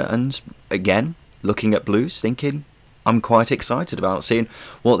Bowyer. And again, looking at Blues, thinking, I'm quite excited about seeing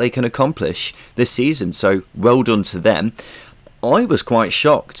what they can accomplish this season. So well done to them. I was quite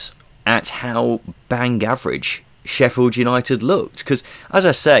shocked at how bang average Sheffield United looked, because, as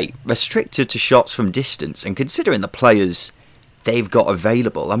I say, restricted to shots from distance, and considering the players they've got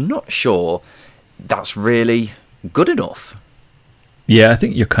available, I'm not sure that's really good enough. Yeah, I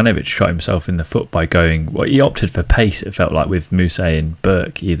think Jokanovic shot himself in the foot by going, well, he opted for pace, it felt like, with Mousset and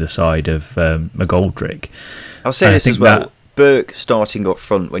Burke either side of McGoldrick. I'll say this as well, Burke starting up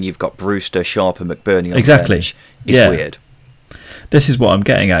front when you've got Brewster, Sharp and McBurney on the bench is weird. This is what I'm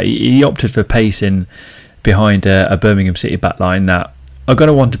getting at. He opted for pacing behind a Birmingham City backline that are going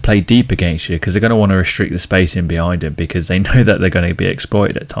to want to play deep against you, because they're going to want to restrict the space in behind him, because they know that they're going to be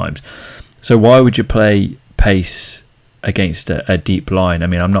exploited at times. So why would you play pace against a deep line? I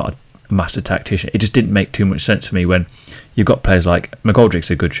mean, I'm not a master tactician. It just didn't make too much sense for me when you've got players like McGoldrick's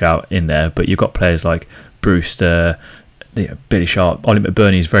a good shout in there, but you've got players like Brewster, Billy Sharp, Ollie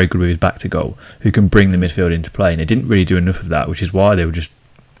McBurney is very good with his back to goal, who can bring the midfield into play, and they didn't really do enough of that, which is why they were just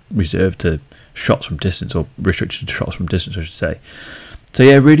reserved to shots from distance, or restricted to shots from distance, I should say. So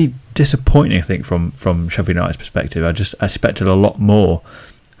yeah, really disappointing, I think, from Sheffield United's perspective. I just expected a lot more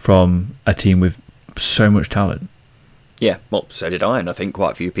from a team with so much talent. Yeah, well, so did I, and I think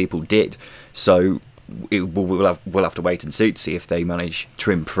quite a few people did. So we'll have to wait and see to see if they manage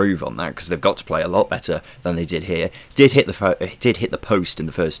to improve on that, because they've got to play a lot better than they did here. Did hit the post in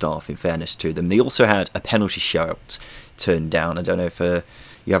the first half, in fairness to them. They also had a penalty shout turned down. I don't know if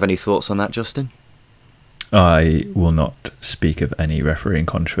you have any thoughts on that, Justin? I will not speak of any refereeing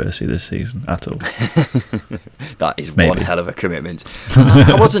controversy this season at all. That is one hell of a commitment.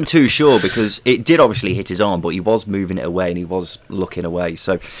 I wasn't too sure, because it did obviously hit his arm, but he was moving it away and he was looking away.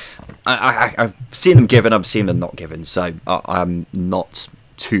 So I've seen them given, I've seen them not given. So I'm not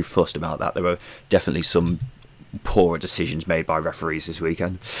too fussed about that. There were definitely some poorer decisions made by referees this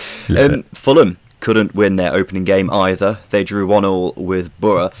weekend. Fulham couldn't win their opening game either. They drew 1-1 with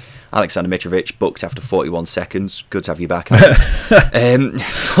Borough. Alexander Mitrovic booked after 41 seconds. Good to have you back, Alex.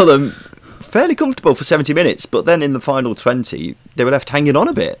 Fulham fairly comfortable for 70 minutes, but then in the final 20, they were left hanging on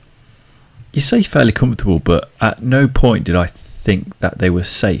a bit. You say fairly comfortable, but at no point did I think that they were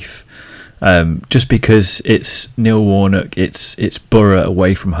safe. Just because it's Neil Warnock, it's Borough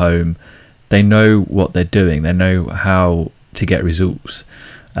away from home. They know what they're doing. They know how to get results.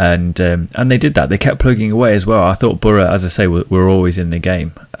 And they did that. They kept plugging away as well. I thought Borough, as I say, were always in the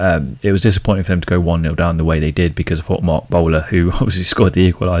game. It was disappointing for them to go 1-0 down the way they did, because I thought Mark Bowler, who obviously scored the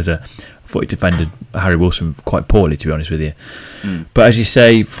equaliser, I thought he defended Harry Wilson quite poorly, to be honest with you. But as you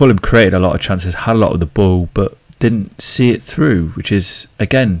say, Fulham created a lot of chances, had a lot of the ball, but didn't see it through, which is,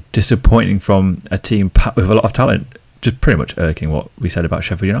 again, disappointing from a team packed with a lot of talent. Just pretty much irking what we said about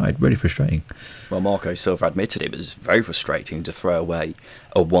Sheffield United. Really frustrating. Well, Marco Silva admitted it was very frustrating to throw away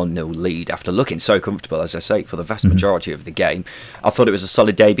a 1-0 lead after looking so comfortable, as I say, for the vast majority of the game. I thought it was a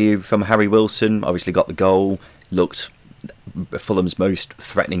solid debut from Harry Wilson. Obviously got the goal, looked Fulham's most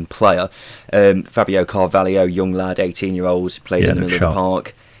threatening player. Fabio Carvalho, young lad, 18-year-old, played in the middle of the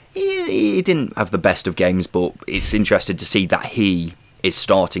park. He didn't have the best of games, but it's interesting to see that he is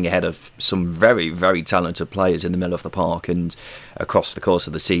starting ahead of some very, very talented players in the middle of the park, and across the course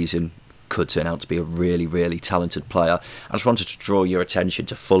of the season could turn out to be a really, really talented player. I just wanted to draw your attention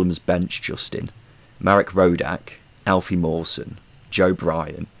to Fulham's bench, Justin. Marek Rodak, Alfie Mawson, Joe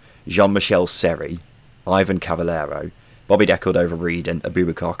Bryan, Jean-Michel Seri, Ivan Cavallero, Bobby Decordova-Reid and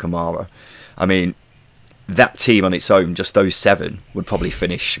Abubakar Kamara. I mean, that team on its own, just those 7, would probably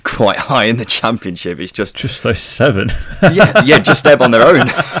finish quite high in the Championship. It's just those 7. yeah, just them on their own.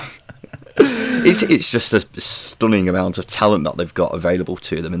 It's just a stunning amount of talent that they've got available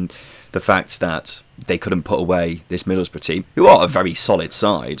to them, and the fact that they couldn't put away this Middlesbrough team, who are a very solid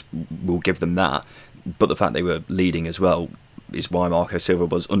side, we'll give them that, but the fact they were leading as well is why Marco Silva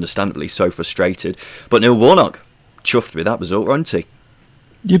was understandably so frustrated. But Neil Warnock, chuffed with that result, wasn't he?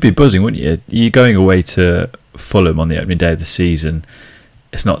 You'd be buzzing, wouldn't you? You're going away to Fulham on the opening day of the season.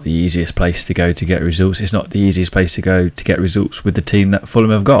 It's not the easiest place to go to get results. It's not the easiest place to go to get results with the team that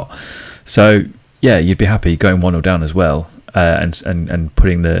Fulham have got. So, yeah, you'd be happy going 1-0 down as well, and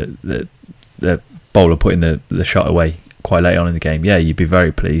putting the bowler putting the shot away quite late on in the game. Yeah, you'd be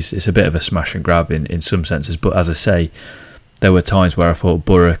very pleased. It's a bit of a smash and grab in some senses, but as I say, there were times where I thought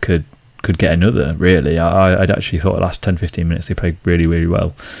Borough could get another, really. I'd actually thought the last 10-15 minutes they played really, really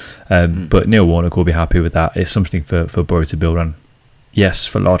well. But Neil Warnock will be happy with that. It's something for Borough to build on. Yes,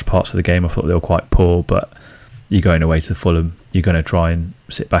 for large parts of the game I thought they were quite poor, but you're going away to Fulham, you're going to try and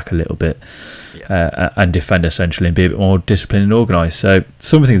sit back a little bit and defend essentially and be a bit more disciplined and organised. So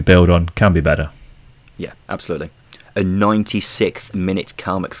something to build on, can be better. Yeah, absolutely. A 96th minute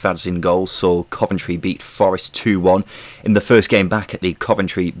Cal McFadzean goal saw Coventry beat Forest 2-1 in the first game back at the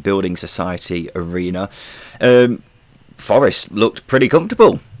Coventry Building Society Arena. Forest looked pretty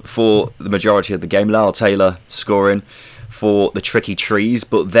comfortable for the majority of the game. Lyle Taylor scoring for the Tricky Trees,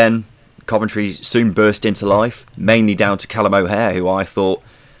 but then Coventry soon burst into life, mainly down to Callum O'Hare, who I thought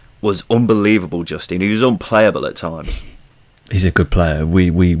was unbelievable, Justin. He was unplayable at times. He's a good player. We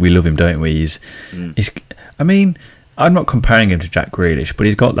love him, don't we? He's I mean, I'm not comparing him to Jack Grealish, but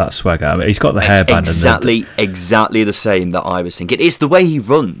he's got that swagger. I mean, he's got the hairband. Exactly the same that I was thinking. It's the way he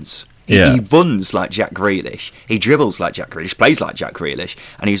runs. He runs like Jack Grealish. He dribbles like Jack Grealish, plays like Jack Grealish,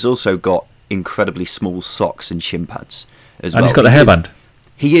 and he's also got incredibly small socks and shin pads as well. And he's got the hairband.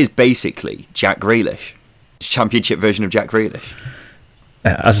 He is basically Jack Grealish. Championship version of Jack Grealish.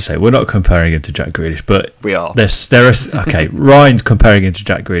 As I say, we're not comparing him to Jack Grealish, but we are. Okay, Ryan's comparing him to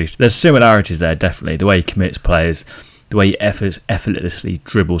Jack Grealish. There's similarities there, definitely. The way he commits players, the way he effortlessly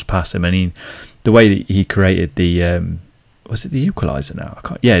dribbles past them. I mean, the way that he created the was it the equaliser now?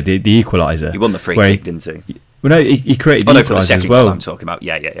 The equaliser. He won the free kick, didn't he? Well, no, he created the equaliser as well. I'm talking about.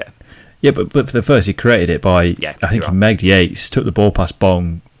 Yeah. Yeah, but for the first, he created it by, I think he megged Yates, took the ball past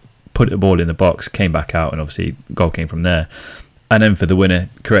Bong, put the ball in the box, came back out, and obviously the goal came from there. And then for the winner,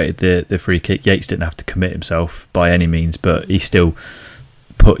 created the free kick. Yates didn't have to commit himself by any means, but he still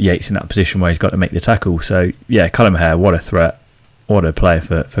put Yates in that position where he's got to make the tackle. So, yeah, Callum O'Hare, what a threat. What a player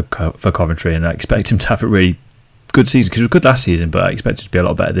for Coventry. And I expect him to have a really good season, because he was good last season, but I expect him to be a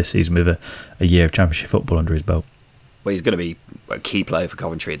lot better this season with a year of Championship football under his belt. Well, he's going to be a key player for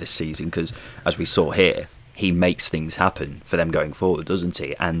Coventry this season because, as we saw here, he makes things happen for them going forward, doesn't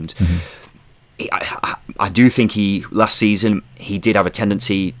he? And I do think last season, he did have a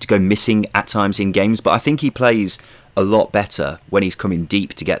tendency to go missing at times in games, but I think he plays a lot better when he's coming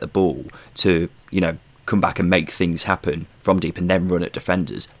deep to get the ball to, come back and make things happen from deep and then run at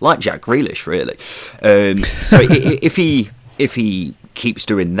defenders, like Jack Grealish, really. So if he keeps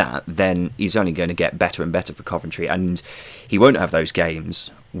doing that, then he's only going to get better and better for Coventry, and he won't have those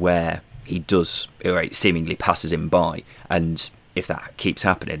games where it seemingly passes him by, and if that keeps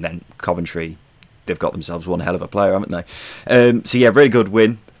happening, then Coventry, they've got themselves one hell of a player, haven't they? So yeah, really good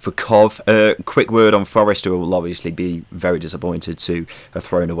win for Cov. Quick word on Forest, who will obviously be very disappointed to have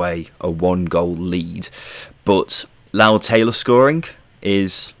thrown away a 1-goal lead, but Lyle Taylor scoring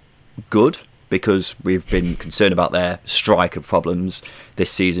is good, because we've been concerned about their striker problems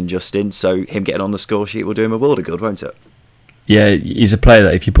this season, Justin. So him getting on the score sheet will do him a world of good, won't it? Yeah, he's a player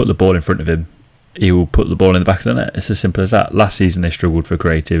that if you put the ball in front of him, he will put the ball in the back of the net. It's as simple as that. Last season they struggled for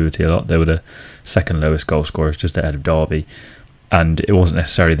creativity a lot. They were the second lowest goal scorers, just ahead of Derby. And it wasn't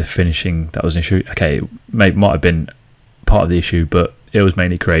necessarily the finishing that was an issue. Okay, it might have been part of the issue, but it was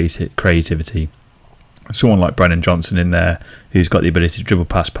mainly creativity. Someone like Brennan Johnson in there, who's got the ability to dribble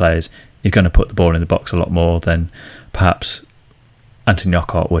past players, he's going to put the ball in the box a lot more than perhaps Anthony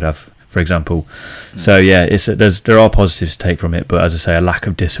Knockaert would have for example. So yeah, there are positives to take from it, but as I say, a lack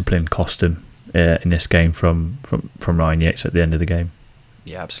of discipline cost them in this game from Ryan Yates at the end of the game.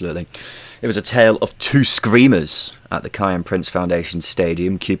 Yeah, absolutely. It was a tale of two screamers at the Kiyan Prince Foundation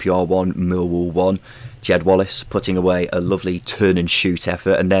Stadium. QPR 1, Millwall 1. Jed Wallace putting away a lovely turn and shoot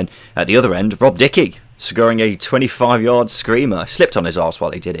effort, and then at the other end, Rob Dickie scoring a 25-yard screamer. Slipped on his arse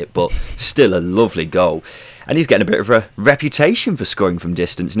while he did it, but still a lovely goal. And he's getting a bit of a reputation for scoring from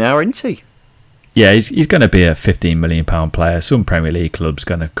distance now, isn't he? Yeah, he's going to be a £15 million player. Some Premier League club's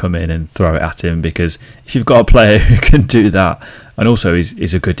going to come in and throw it at him, because if you've got a player who can do that, and also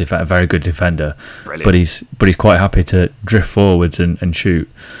he's a very good defender, Brilliant. but he's quite happy to drift forwards and shoot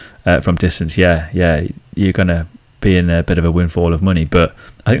from distance. Yeah, you're going to be in a bit of a windfall of money. But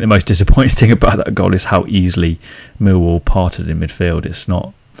I think the most disappointing thing about that goal is how easily Millwall parted in midfield. It's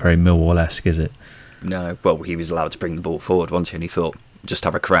not very Millwall-esque, is it? No, well, he was allowed to bring the ball forward, wasn't he? And he thought, just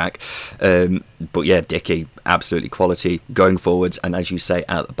have a crack. But yeah, Dickie, absolutely quality going forwards. And as you say,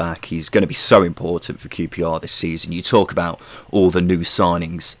 at the back, he's going to be so important for QPR this season. You talk about all the new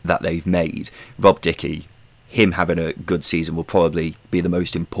signings that they've made. Rob Dickie, him having a good season will probably be the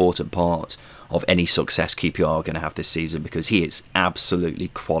most important part of any success QPR are going to have this season, because he is absolutely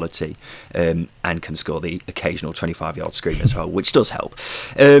quality and can score the occasional 25-yard scream as well, which does help.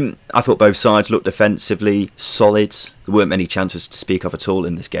 I thought both sides looked defensively solid. There weren't many chances to speak of at all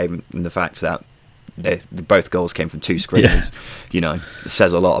in this game, and the fact that both goals came from two screamers, it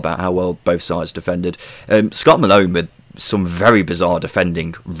says a lot about how well both sides defended. Scott Malone with some very bizarre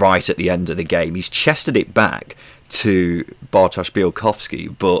defending right at the end of the game. He's chested it back to Bartosz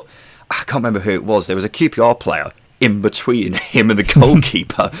Białkowski, but I can't remember who it was. There was a QPR player in between him and the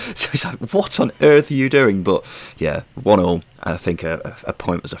goalkeeper. So he's like, what on earth are you doing? But yeah, 1-1. I think a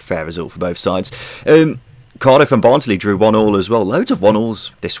point was a fair result for both sides. Cardiff and Barnsley drew 1-1 as well. Loads of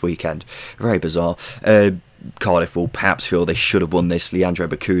 1-1s this weekend. Very bizarre. Cardiff will perhaps feel they should have won this. Leandro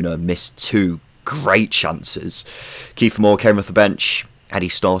Bacuna missed two great chances. Kiefer Moore came off the bench. Had he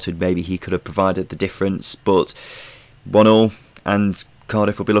started, maybe he could have provided the difference. But 1-1, and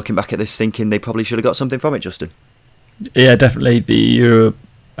Cardiff will be looking back at this thinking they probably should have got something from it, Justin. Yeah, definitely. You're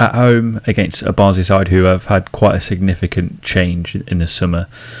at home against a Barnsley side who have had quite a significant change in the summer.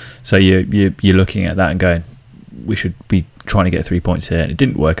 So you're looking at that and going, we should be trying to get 3 points here. And it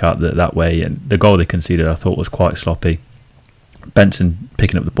didn't work out that way. And the goal they conceded, I thought, was quite sloppy. Benson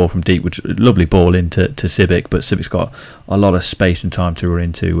picking up the ball from deep, which a lovely ball into Sibic, but Sibic's got a lot of space and time to run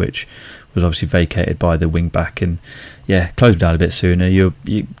into, which was obviously vacated by the wing back, and close down a bit sooner. You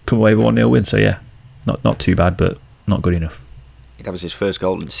come away with 1-0 win, so not too bad, but not good enough. That was his first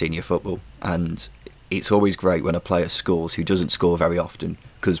goal in senior football, and it's always great when a player scores who doesn't score very often,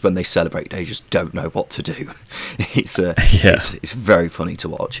 because when they celebrate, they just don't know what to do. It's very funny to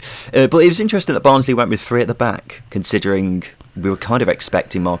watch. But it was interesting that Barnsley went with 3 at the back, considering we were kind of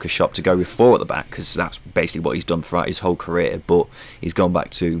expecting Marcus Schopp to go with 4 at the back, because that's basically what he's done throughout his whole career. But he's gone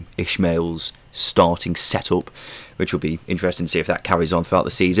back to Ishmael's starting setup, which will be interesting to see if that carries on throughout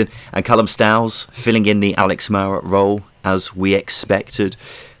the season. And Callum Stowles filling in the Alex Moura role as we expected.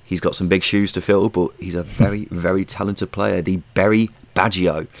 He's got some big shoes to fill, but he's a very, very talented player. The Berry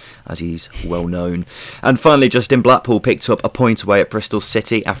Baggio, as he's well known. And finally, Justin, Blackpool picked up a point away at Bristol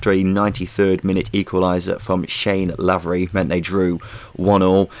City after a 93rd minute equaliser from Shane Lavery meant they drew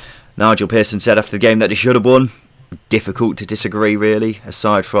 1-1. Nigel Pearson said after the game that they should have won. Difficult to disagree, really.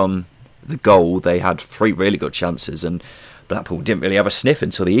 Aside from the goal, they had 3 really good chances, and Blackpool didn't really have a sniff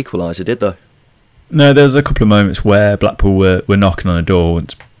until the equaliser, did they? No, there was a couple of moments where Blackpool were knocking on the door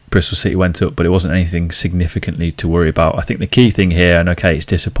once Bristol City went up, but it wasn't anything significantly to worry about. I think the key thing here, and okay, it's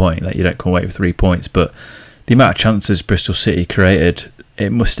disappointing that you don't come away with 3 points, but the amount of chances Bristol City created,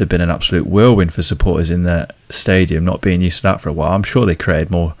 it must have been an absolute whirlwind for supporters in their stadium, not being used to that for a while. I'm sure they created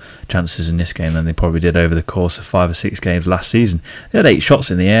more chances in this game than they probably did over the course of 5 or 6 games last season. They had 8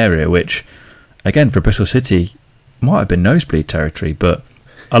 shots in the area, which, again, for Bristol City, might have been nosebleed territory, but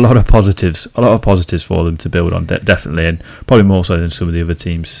a lot of positives for them to build on, definitely, and probably more so than some of the other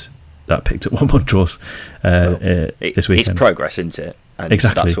teams that picked up 1-1 draws this weekend. It's progress, isn't it? And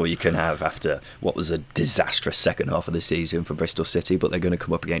exactly. That's all you can have after what was a disastrous second half of the season for Bristol City, but they're going to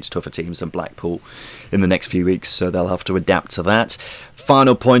come up against tougher teams than Blackpool in the next few weeks, so they'll have to adapt to that.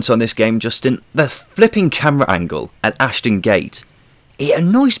 Final points on this game, Justin. The flipping camera angle at Ashton Gate, it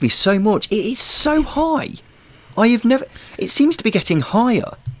annoys me so much. It is so high. It seems to be getting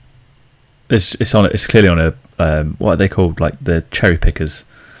higher. It's clearly on a what are they called, like the cherry pickers?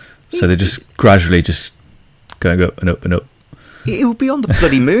 So they're just gradually just going up and up and up. It'll be on the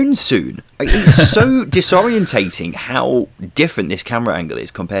bloody moon soon. It's so disorientating how different this camera angle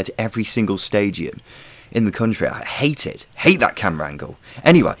is compared to every single stadium in the country. I hate it. Hate that camera angle.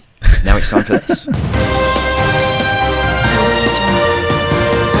 Anyway, now it's time for this.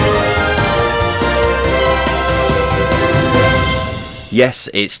 Yes,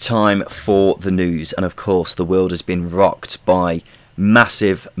 it's time for the news. And of course, the world has been rocked by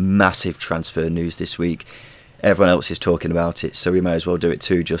massive, massive transfer news this week. Everyone else is talking about it, so we may as well do it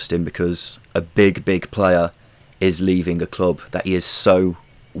too, Justin, because a big, big player is leaving a club that he is so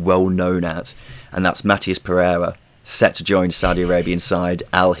well known at, and that's Matheus Pereira, set to join Saudi Arabian side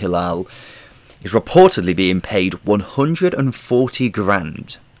Al Hilal. He's reportedly being paid 140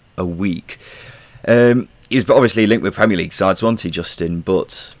 grand a week. He's obviously linked with Premier League sides, wasn't he, Justin?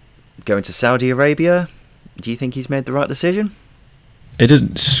 But going to Saudi Arabia, do you think he's made the right decision? It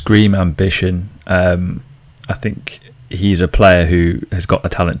doesn't scream ambition. I think he's a player who has got the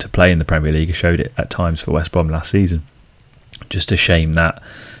talent to play in the Premier League. He showed it at times for West Brom last season. Just a shame that,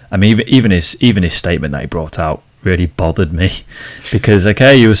 I mean, even his statement that he brought out really bothered me, because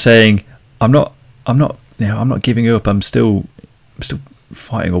he was saying, I'm not giving up. I'm still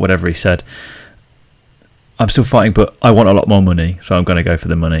fighting, or whatever he said. I'm still fighting, but I want a lot more money, so I'm going to go for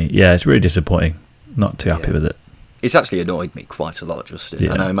the money. Yeah, it's really disappointing. Not too happy with it. It's actually annoyed me quite a lot, Justin.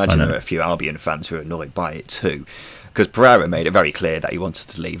 Yeah, and I imagine there are a few Albion fans who are annoyed by it too, because Pereira made it very clear that he wanted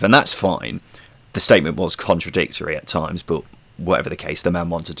to leave, and that's fine. The statement was contradictory at times, but whatever the case, the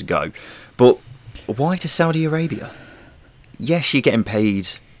man wanted to go. But why to Saudi Arabia? Yes, you're getting paid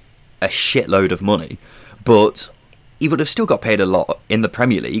a shitload of money, but he would have still got paid a lot in the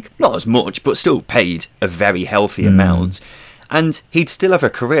Premier League. Not as much, but still paid a very healthy amount. And he'd still have a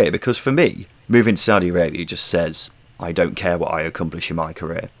career, because for me, moving to Saudi Arabia just says, I don't care what I accomplish in my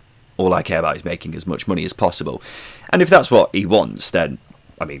career. All I care about is making as much money as possible. And if that's what he wants, then,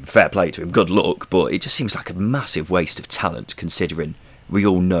 I mean, fair play to him, good luck, but it just seems like a massive waste of talent, considering we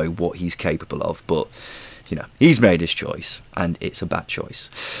all know what he's capable of. But, you know, he's made his choice, and it's a bad choice.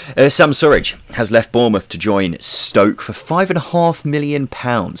 Sam Surridge has left Bournemouth to join Stoke for £5.5 million.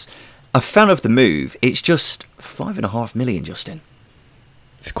 A fan of the move, it's just £5.5 million, Justin.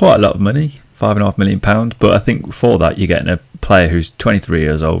 It's quite a lot of money, £5.5 million. But I think for that, you're getting a player who's 23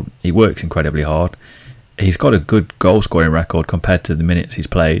 years old. He works incredibly hard. He's got a good goal scoring record compared to the minutes he's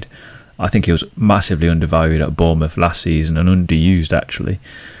played. I think he was massively undervalued at Bournemouth last season and underused, actually.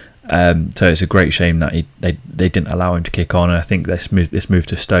 So it's a great shame that they didn't allow him to kick on. And I think this move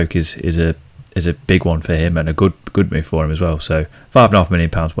to Stoke is a big one for him, and a good move for him as well. So £5.5 million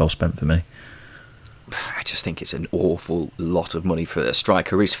well spent for me. I just think it's an awful lot of money for a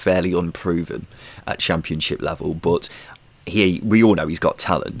striker who's fairly unproven at Championship level, but we all know he's got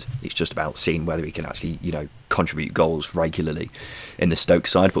talent. It's just about seeing whether he can actually, contribute goals regularly in the Stoke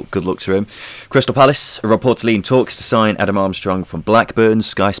side, but good luck to him. Crystal Palace are reportedly in talks to sign Adam Armstrong from Blackburn.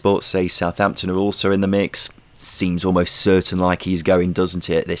 Sky Sports say Southampton are also in the mix. Seems almost certain like he's going, doesn't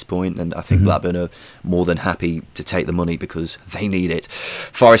it, at this point? And I think Blackburn are more than happy to take the money because they need it.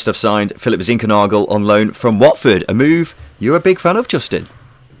 Forest have signed Philip Zinkernagel on loan from Watford, a move you're a big fan of, Justin.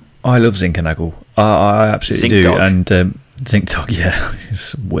 I love Zinkernagel. I absolutely Zink do. Dog. And Zink Dog, yeah,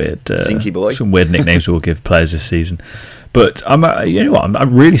 it's weird. Zinky boy. Some weird nicknames we'll give players this season. But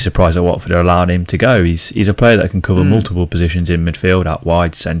I'm really surprised that Watford are allowing him to go. He's a player that can cover multiple positions in midfield, out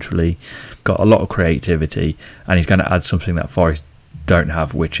wide, centrally. Got a lot of creativity, and he's going to add something that Forest don't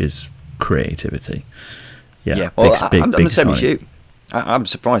have, which is creativity. Yeah. Well, I'm the same signing. as you. I'm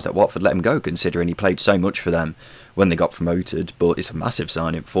surprised that Watford let him go, considering he played so much for them when they got promoted, but it's a massive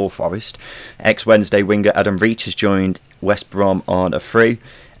signing for Forest. Ex-Wednesday winger Adam Reach has joined West Brom on a free.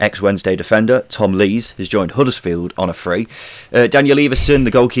 Ex-Wednesday defender Tom Lees has joined Huddersfield on a free. Daniel Everson,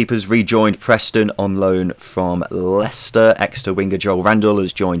 the goalkeeper's rejoined Preston on loan from Leicester. Exeter winger Joel Randall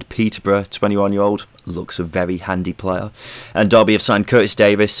has joined Peterborough, 21-year-old. Looks a very handy player. And Derby have signed Curtis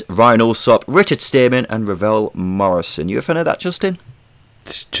Davis, Ryan Alsop, Richard Stearman and Ravel Morrison. You a fan of that, Justin?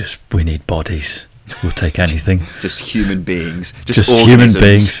 It's just, we need bodies. We'll take anything. Just human beings. Just human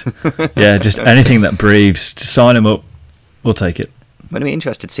beings. Yeah, just anything that breathes. To sign them up, we'll take it. I'm going to be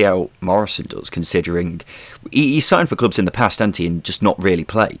interested to see how Morrison does, considering he's signed for clubs in the past, hasn't he, and just not really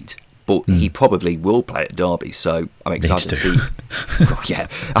played. But he probably will play at Derby, so I'm excited to see. Well, yeah,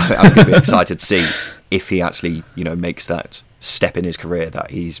 I'm going to be excited to see if he actually, makes that step in his career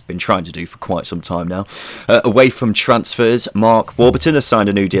that he's been trying to do for quite some time now. Away from transfers, Mark Warburton has signed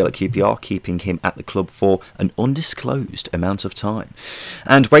a new deal at QPR, keeping him at the club for an undisclosed amount of time.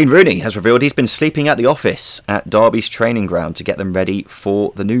 And Wayne Rooney has revealed he's been sleeping at the office at Derby's training ground to get them ready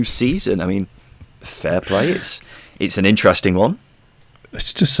for the new season. I mean, fair play. It's It's an interesting one.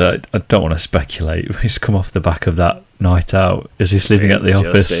 It's just I don't want to speculate. He's come off the back of that night out. Is he sleeping at the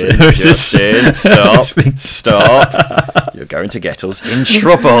office? Justin, stop. You're going to get us in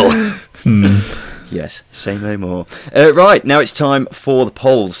trouble. Yes, say no more. Right, now it's time for the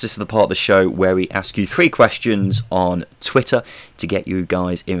polls. This is the part of the show where we ask you 3 questions on Twitter to get you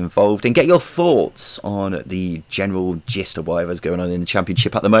guys involved and get your thoughts on the general gist of whatever's going on in the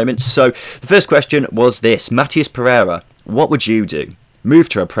Championship at the moment. So the first question was this. Matheus Pereira, what would you do? Move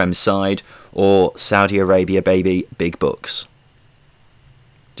to a Prem side or Saudi Arabia, baby, big bucks?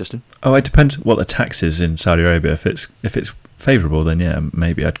 Justin? Oh, it depends what the tax is in Saudi Arabia. If it's favourable, then yeah,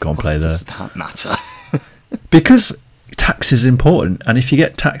 maybe I'd go and play there. Does that matter? Because tax is important, and if you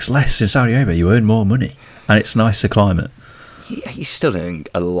get taxed less in Saudi Arabia, you earn more money, and it's nicer climate. Yeah, he's still earning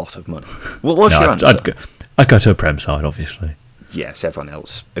a lot of money. What's your answer? I'd go to a Prem side, obviously. Yes, everyone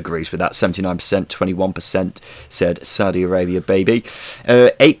else agrees with that. 79%, 21% said Saudi Arabia, baby.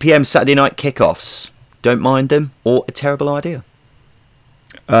 8 p.m. Saturday night kickoffs. Don't mind them, or a terrible idea?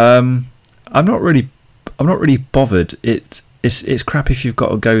 I'm not really bothered. It's crap if you've got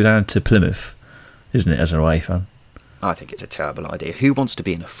to go down to Plymouth, isn't it, as an away fan? I think it's a terrible idea. Who wants to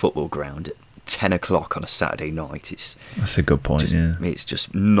be in a football ground at 10 o'clock on a Saturday night? That's a good point, yeah. It's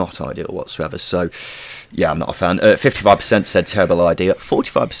just not ideal whatsoever. So, yeah, I'm not a fan. 55% said terrible idea.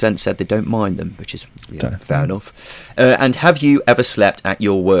 45% said they don't mind them, which is fair enough. And have you ever slept at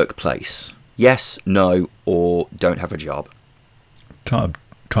your workplace? Yes, no, or don't have a job?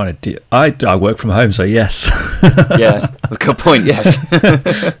 I work from home, so yes. Yeah, good point, yes.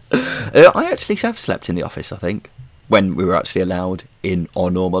 I actually have slept in the office, I think, when we were actually allowed in our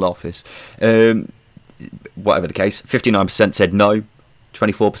normal office. Whatever the case, 59% said no,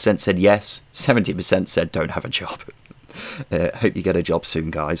 24% said yes, 70% said don't have a job. Hope you get a job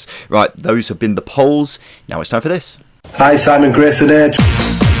soon, guys. Right, those have been the polls. Now it's time for this. Hi, Simon Grayson here.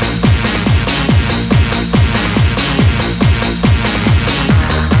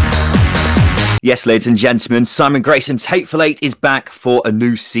 Yes, ladies and gentlemen, Simon Grayson's Hateful Eight is back for a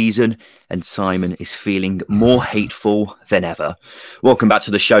new season, and Simon is feeling more hateful than ever. Welcome back to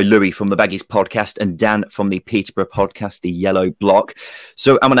the show, Louis from the Baggies podcast and Dan from the Peterborough podcast, The Yellow Block.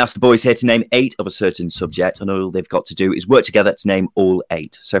 So I'm going to ask the boys here to name 8 of a certain subject, and all they've got to do is work together to name all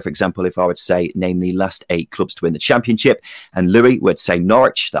 8. So, for example, if I were to say, name the last 8 clubs to win the Championship, and Louis would say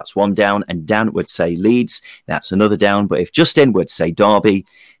Norwich, that's 1 down, and Dan would say Leeds, that's another down. But if Justin would say Derby,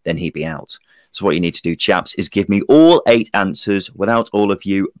 then he'd be out. So what you need to do, chaps, is give me all 8 answers without all of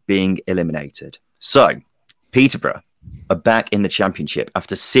you being eliminated. So, Peterborough are back in the Championship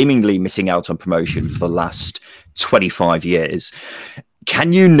after seemingly missing out on promotion for the last 25 years.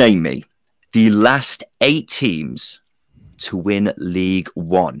 Can you name me the last 8 teams to win League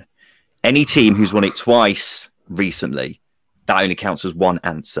One? Any team who's won it twice recently, that only counts as 1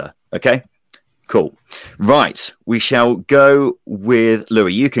 answer. Okay? Cool. Right. We shall go with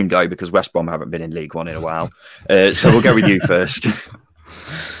Louis. You can go because West Brom haven't been in League One in a while. So we'll go with you first.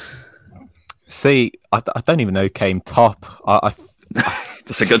 See, I don't even know who came top.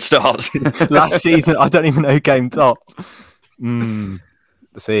 That's a good start. Last season, I don't even know who came top.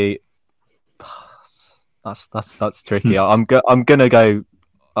 See, that's tricky. I'm gonna go.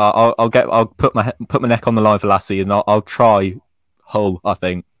 I'll put my neck on the line for last season. I'll try Hull. I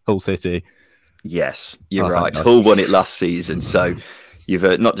think Hull City. Yes, you're right. Hull won it last season, so you've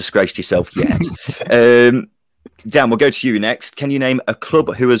not disgraced yourself yet. Dan, we'll go to you next. Can you name a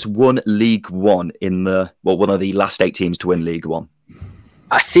club who has won League One in one of the last 8 teams to win League One?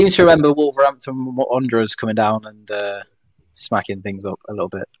 I seem to remember Wolverhampton Wanderers coming down and smacking things up a little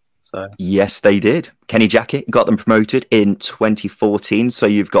bit. So yes, they did. Kenny Jackett got them promoted in 2014, so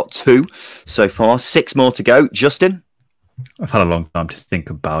you've got 2 so far. 6 more to go. Justin? I've had a long time to think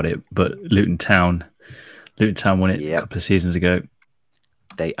about it, but Luton Town won it a couple of seasons ago.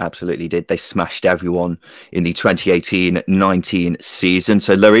 They absolutely did. They smashed everyone in the 2018-19 season.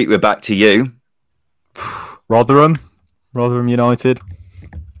 So, Louis, we're back to you. Rotherham United.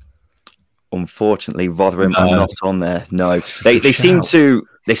 Unfortunately, Rotherham are not on there. No, they seem to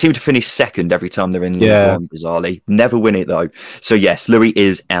finish second every time they're in League One, bizarrely. Never win it, though. So, yes, Louis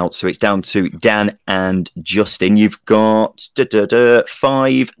is out. So, it's down to Dan and Justin. You've got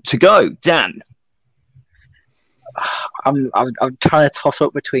 5 to go. Dan? I'm trying to toss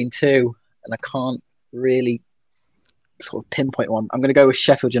up between 2, and I can't really sort of pinpoint one. I'm going to go with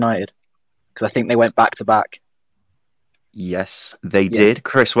Sheffield United, because I think they went back-to-back. Yes, they did.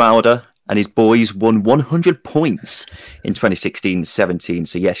 Chris Wilder and his boys won 100 points in 2016-17.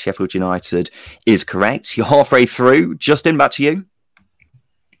 So, yes, Sheffield United is correct. You're halfway through. Justin, back to you.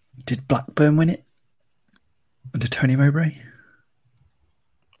 Did Blackburn win it? Under Tony Mowbray?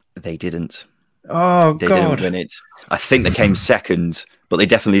 They didn't. Oh, They God. didn't win it. I think they came second, but they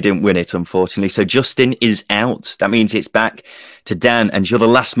definitely didn't win it, unfortunately. So Justin is out. That means it's back to Dan, and you're the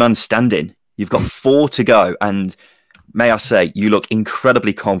last man standing. You've got 4 to go, and may I say, you look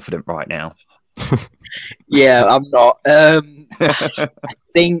incredibly confident right now. Yeah, I'm not. I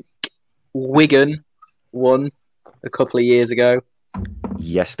think Wigan won a couple of years ago.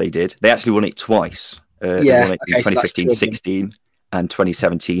 Yes, they did. They actually won it twice. They Yeah, won it in okay, so that's 2015-16 and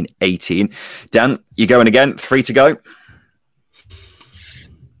 2017-18. Dan, you're going again. 3 to go.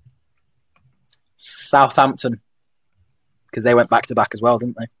 Southampton, because they went back to back as well,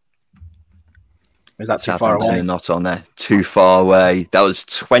 didn't they? Or is that too far Southampton away? are not on there. Too far away. That was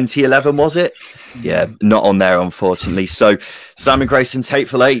 2011, was it? Yeah, not on there, unfortunately. So Simon Grayson's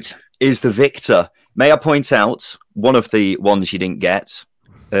Hateful Eight is the victor. May I point out one of the ones you didn't get?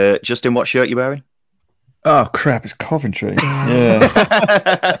 Justin, what shirt are you wearing? Oh, crap. It's Coventry. Yeah.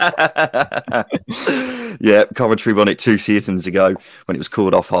 Yeah, Coventry won it 2 seasons ago when it was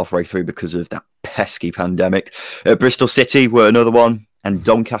called off halfway through because of that pesky pandemic. Bristol City were another one, and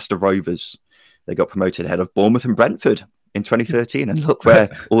Doncaster Rovers. They got promoted ahead of Bournemouth and Brentford in 2013, and look where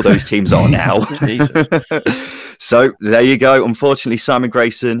all those teams are now. Jesus. So there you go. Unfortunately, Simon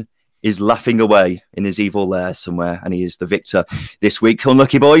Grayson is laughing away in his evil lair somewhere, and he is the victor this week.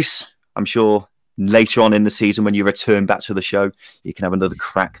 Unlucky boys. I'm sure later on in the season, when you return back to the show, you can have another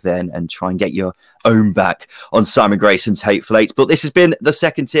crack then and try and get your own back on Simon Grayson's Hateful Eight. But this has been the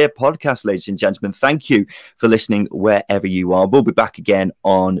Second Tier Podcast, ladies and gentlemen. Thank you for listening wherever you are. We'll be back again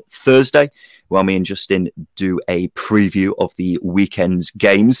on Thursday while me and Justin do a preview of the weekend's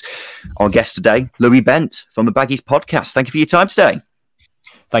games. Our guest today, Louis Bent from the Baggies Podcast. Thank you for your time today.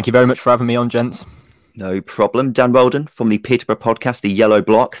 Thank you very much for having me on, gents. No problem. Dan Weldon from the Peterborough Podcast, The Yellow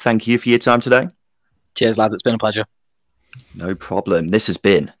Block. Thank you for your time today. Cheers, lads. It's been a pleasure. No problem. This has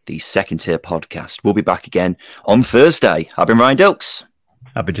been the Second Tier Podcast. We'll be back again on Thursday. I've been Ryan Dilks.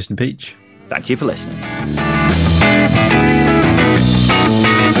 I've been Justin Peach. Thank you for listening.